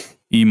 was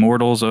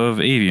Immortals of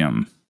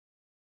Avium.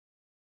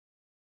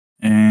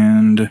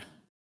 And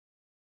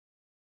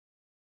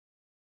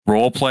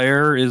Role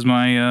Player is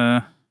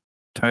my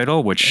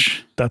title,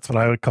 which that's what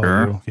I would call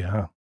you.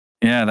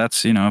 Yeah,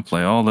 that's I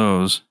play all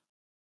those.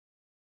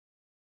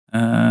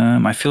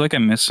 I feel like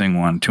I'm missing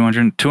one.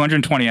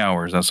 220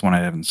 hours. That's the one I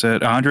haven't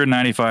said.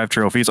 195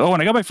 trophies. Oh,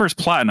 and I got my first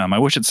platinum. I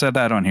wish it said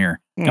that on here.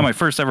 Got my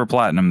first ever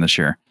platinum this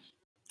year.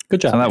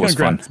 Good job. So that was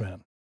fun,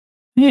 man.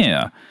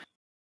 Yeah.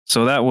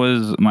 So that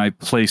was my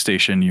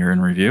PlayStation year in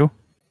review.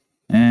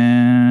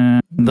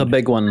 And the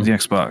big one. The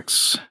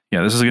Xbox.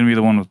 Yeah, this is going to be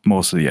the one with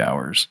most of the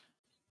hours.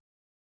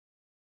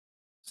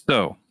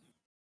 So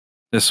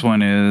this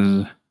one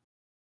is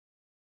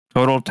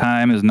total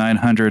time is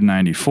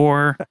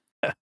 994.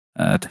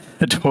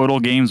 The total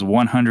game's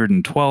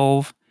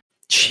 112.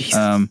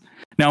 Jesus.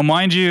 Now,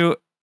 mind you,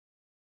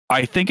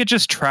 I think it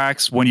just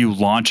tracks when you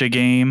launch a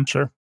game.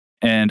 Sure.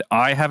 And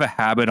I have a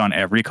habit on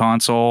every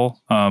console.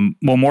 Well,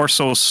 more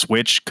so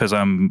Switch because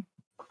I'm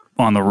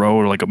on the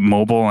road, like a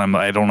mobile, and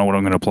I don't know what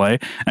I'm going to play.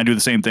 I do the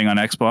same thing on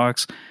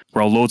Xbox,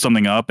 where I'll load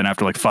something up, and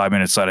after like 5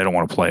 minutes, I don't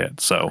want to play it.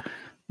 So,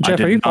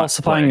 Jeff, are you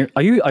falsifying?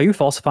 Are you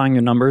falsifying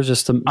your numbers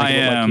just to? Make I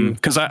am,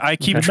 because I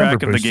keep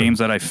track of the games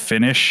that I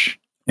finish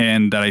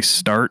and that I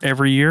start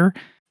every year,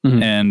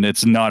 and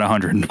it's not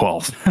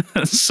 112.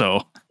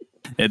 So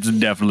it's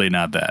definitely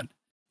not that.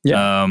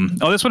 Yeah.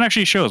 This one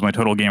actually shows my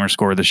total gamer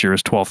score this year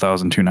is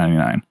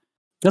 12,299.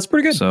 That's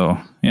pretty good. So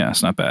yeah,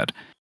 it's not bad.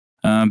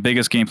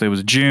 Biggest gameplay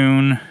was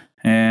June,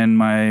 and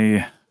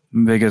my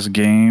biggest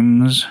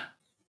games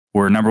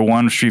were number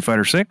 1, Street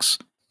Fighter 6,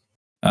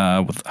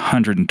 with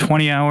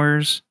 120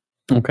 hours.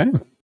 Okay.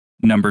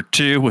 Number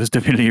 2 was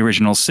Divinity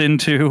Original Sin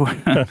 2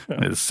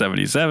 with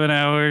 77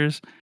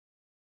 hours.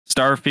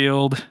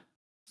 Starfield,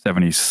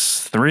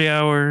 73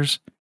 hours.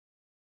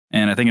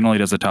 And I think it only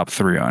does the top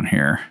 3 on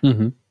here.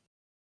 Mm-hmm.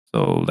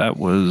 So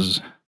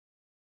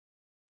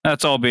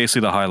that's all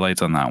basically the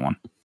highlights on that one.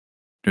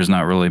 There's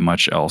not really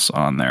much else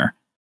on there.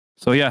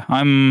 So yeah,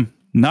 I'm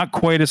not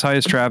quite as high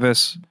as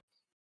Travis,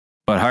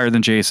 but higher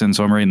than Jason.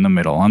 So I'm right in the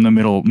middle. I'm the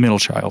middle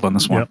child on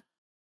this one.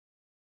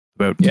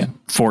 About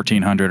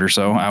 1,400 or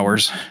so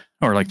hours,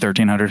 or like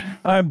 1,300.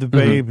 I'm the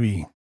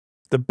baby,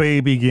 the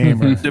baby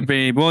gamer. The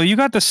baby. Well, you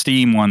got the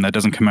Steam one that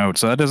doesn't come out,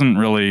 so that doesn't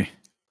really.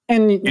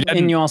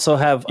 And you also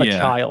have a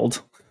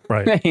child,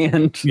 right?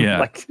 And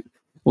like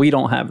we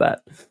don't have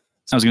that.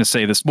 I was going to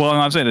say this. Well,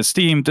 I'm saying the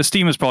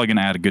Steam is probably going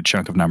to add a good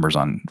chunk of numbers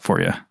on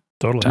for you.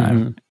 Totally.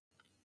 Mm-hmm.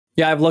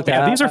 Yeah, I've looked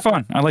at. These are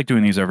fun. I like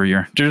doing these every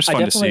year. They're just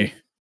fun to see.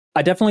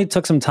 I definitely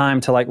took some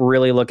time to like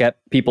really look at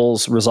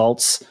people's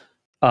results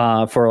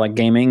for like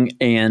gaming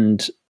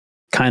and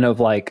kind of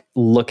like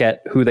look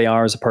at who they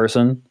are as a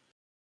person,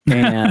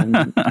 and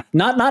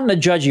not in a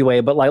judgy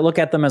way, but like look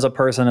at them as a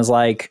person as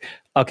like,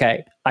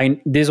 okay,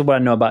 this is what I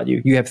know about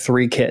you. You have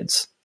 3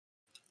 kids.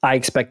 I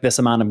expect this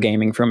amount of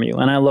gaming from you.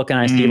 And I look and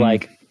I see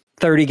like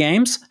 30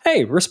 games.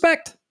 Hey,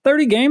 respect.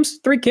 30 games,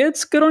 3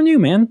 kids. Good on you,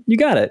 man. You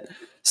got it.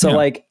 So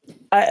like,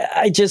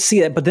 I just see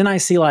it. But then I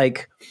see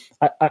like,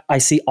 I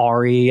see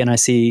Ari and I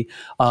see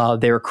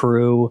their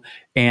crew,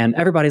 and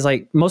everybody's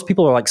like, most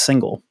people are like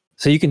single.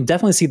 So you can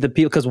definitely see the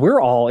people, because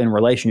we're all in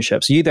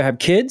relationships. You either have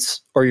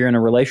kids or you're in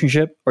a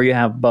relationship or you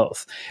have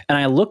both. And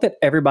I looked at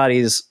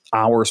everybody's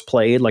hours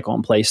played, like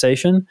on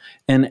PlayStation,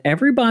 and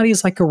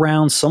everybody's like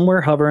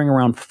somewhere hovering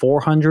around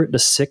 400 to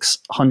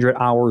 600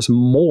 hours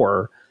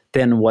more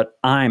than what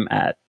I'm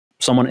at.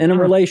 Someone in a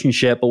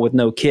relationship, but with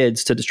no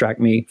kids to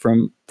distract me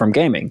from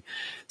gaming.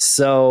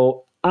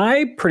 So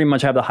I pretty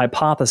much have the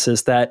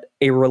hypothesis that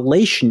a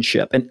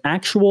relationship, an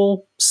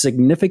actual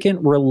significant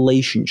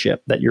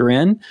relationship that you're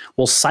in,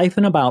 will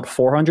siphon about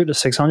 400 to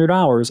 600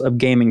 hours of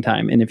gaming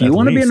time. And if you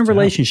want to be in a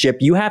relationship,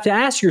 you have to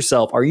ask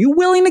yourself, are you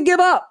willing to give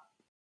up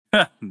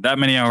that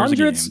many hours of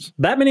games?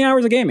 That many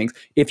hours of gaming?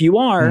 If you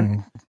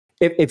are,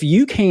 if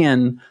you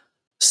can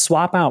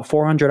swap out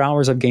 400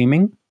 hours of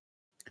gaming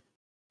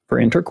for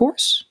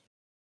intercourse,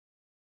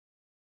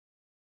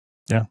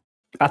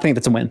 I think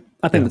that's a win.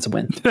 I think that's a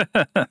win.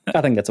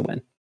 I think that's a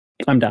win.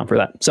 I'm down for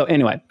that. So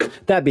anyway,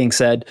 that being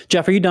said,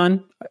 Jeff, are you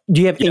done? Do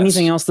you have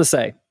anything else to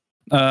say?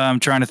 I'm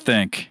trying to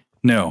think.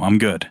 No, I'm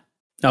good.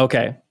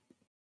 Okay.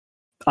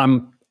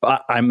 I'm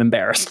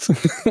embarrassed.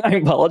 I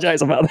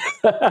apologize about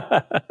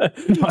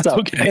that. No,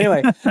 okay.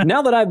 Anyway,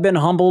 now that I've been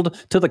humbled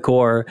to the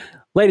core,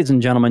 ladies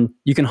and gentlemen,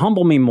 you can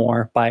humble me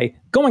more by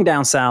going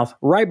down south,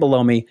 right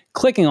below me,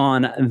 clicking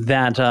on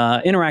that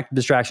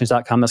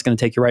interactivedistractions.com. That's going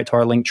to take you right to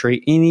our link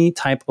tree. Any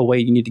type of way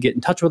you need to get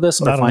in touch with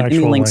us or find any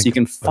links, you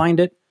can find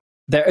it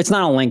there. It's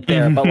not a link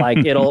there, but like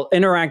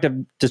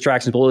interactive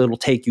distractions, it'll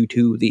take you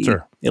to the,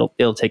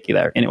 it'll take you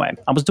there. Anyway,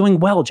 I was doing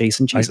well,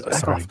 Jason. Jesus,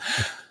 sorry.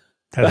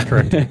 That's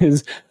correct.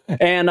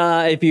 And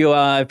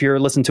if you're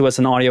listening to us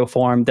in audio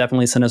form,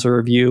 definitely send us a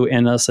review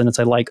and send us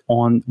a like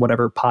on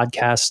whatever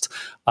podcast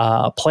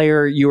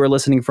player you are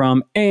listening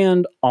from,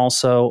 and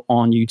also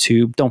on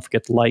YouTube. Don't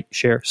forget to like,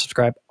 share,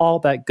 subscribe, all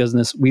that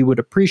goodness. We would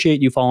appreciate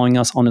you following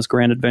us on this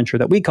grand adventure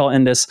that we call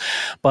InDis.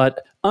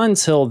 But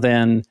until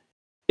then,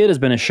 it has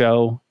been a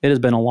show. It has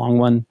been a long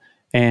one.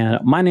 And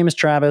my name is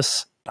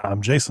Travis.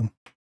 I'm Jason.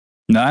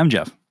 No, I'm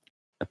Jeff.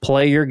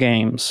 Play your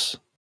games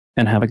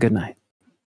and have a good night.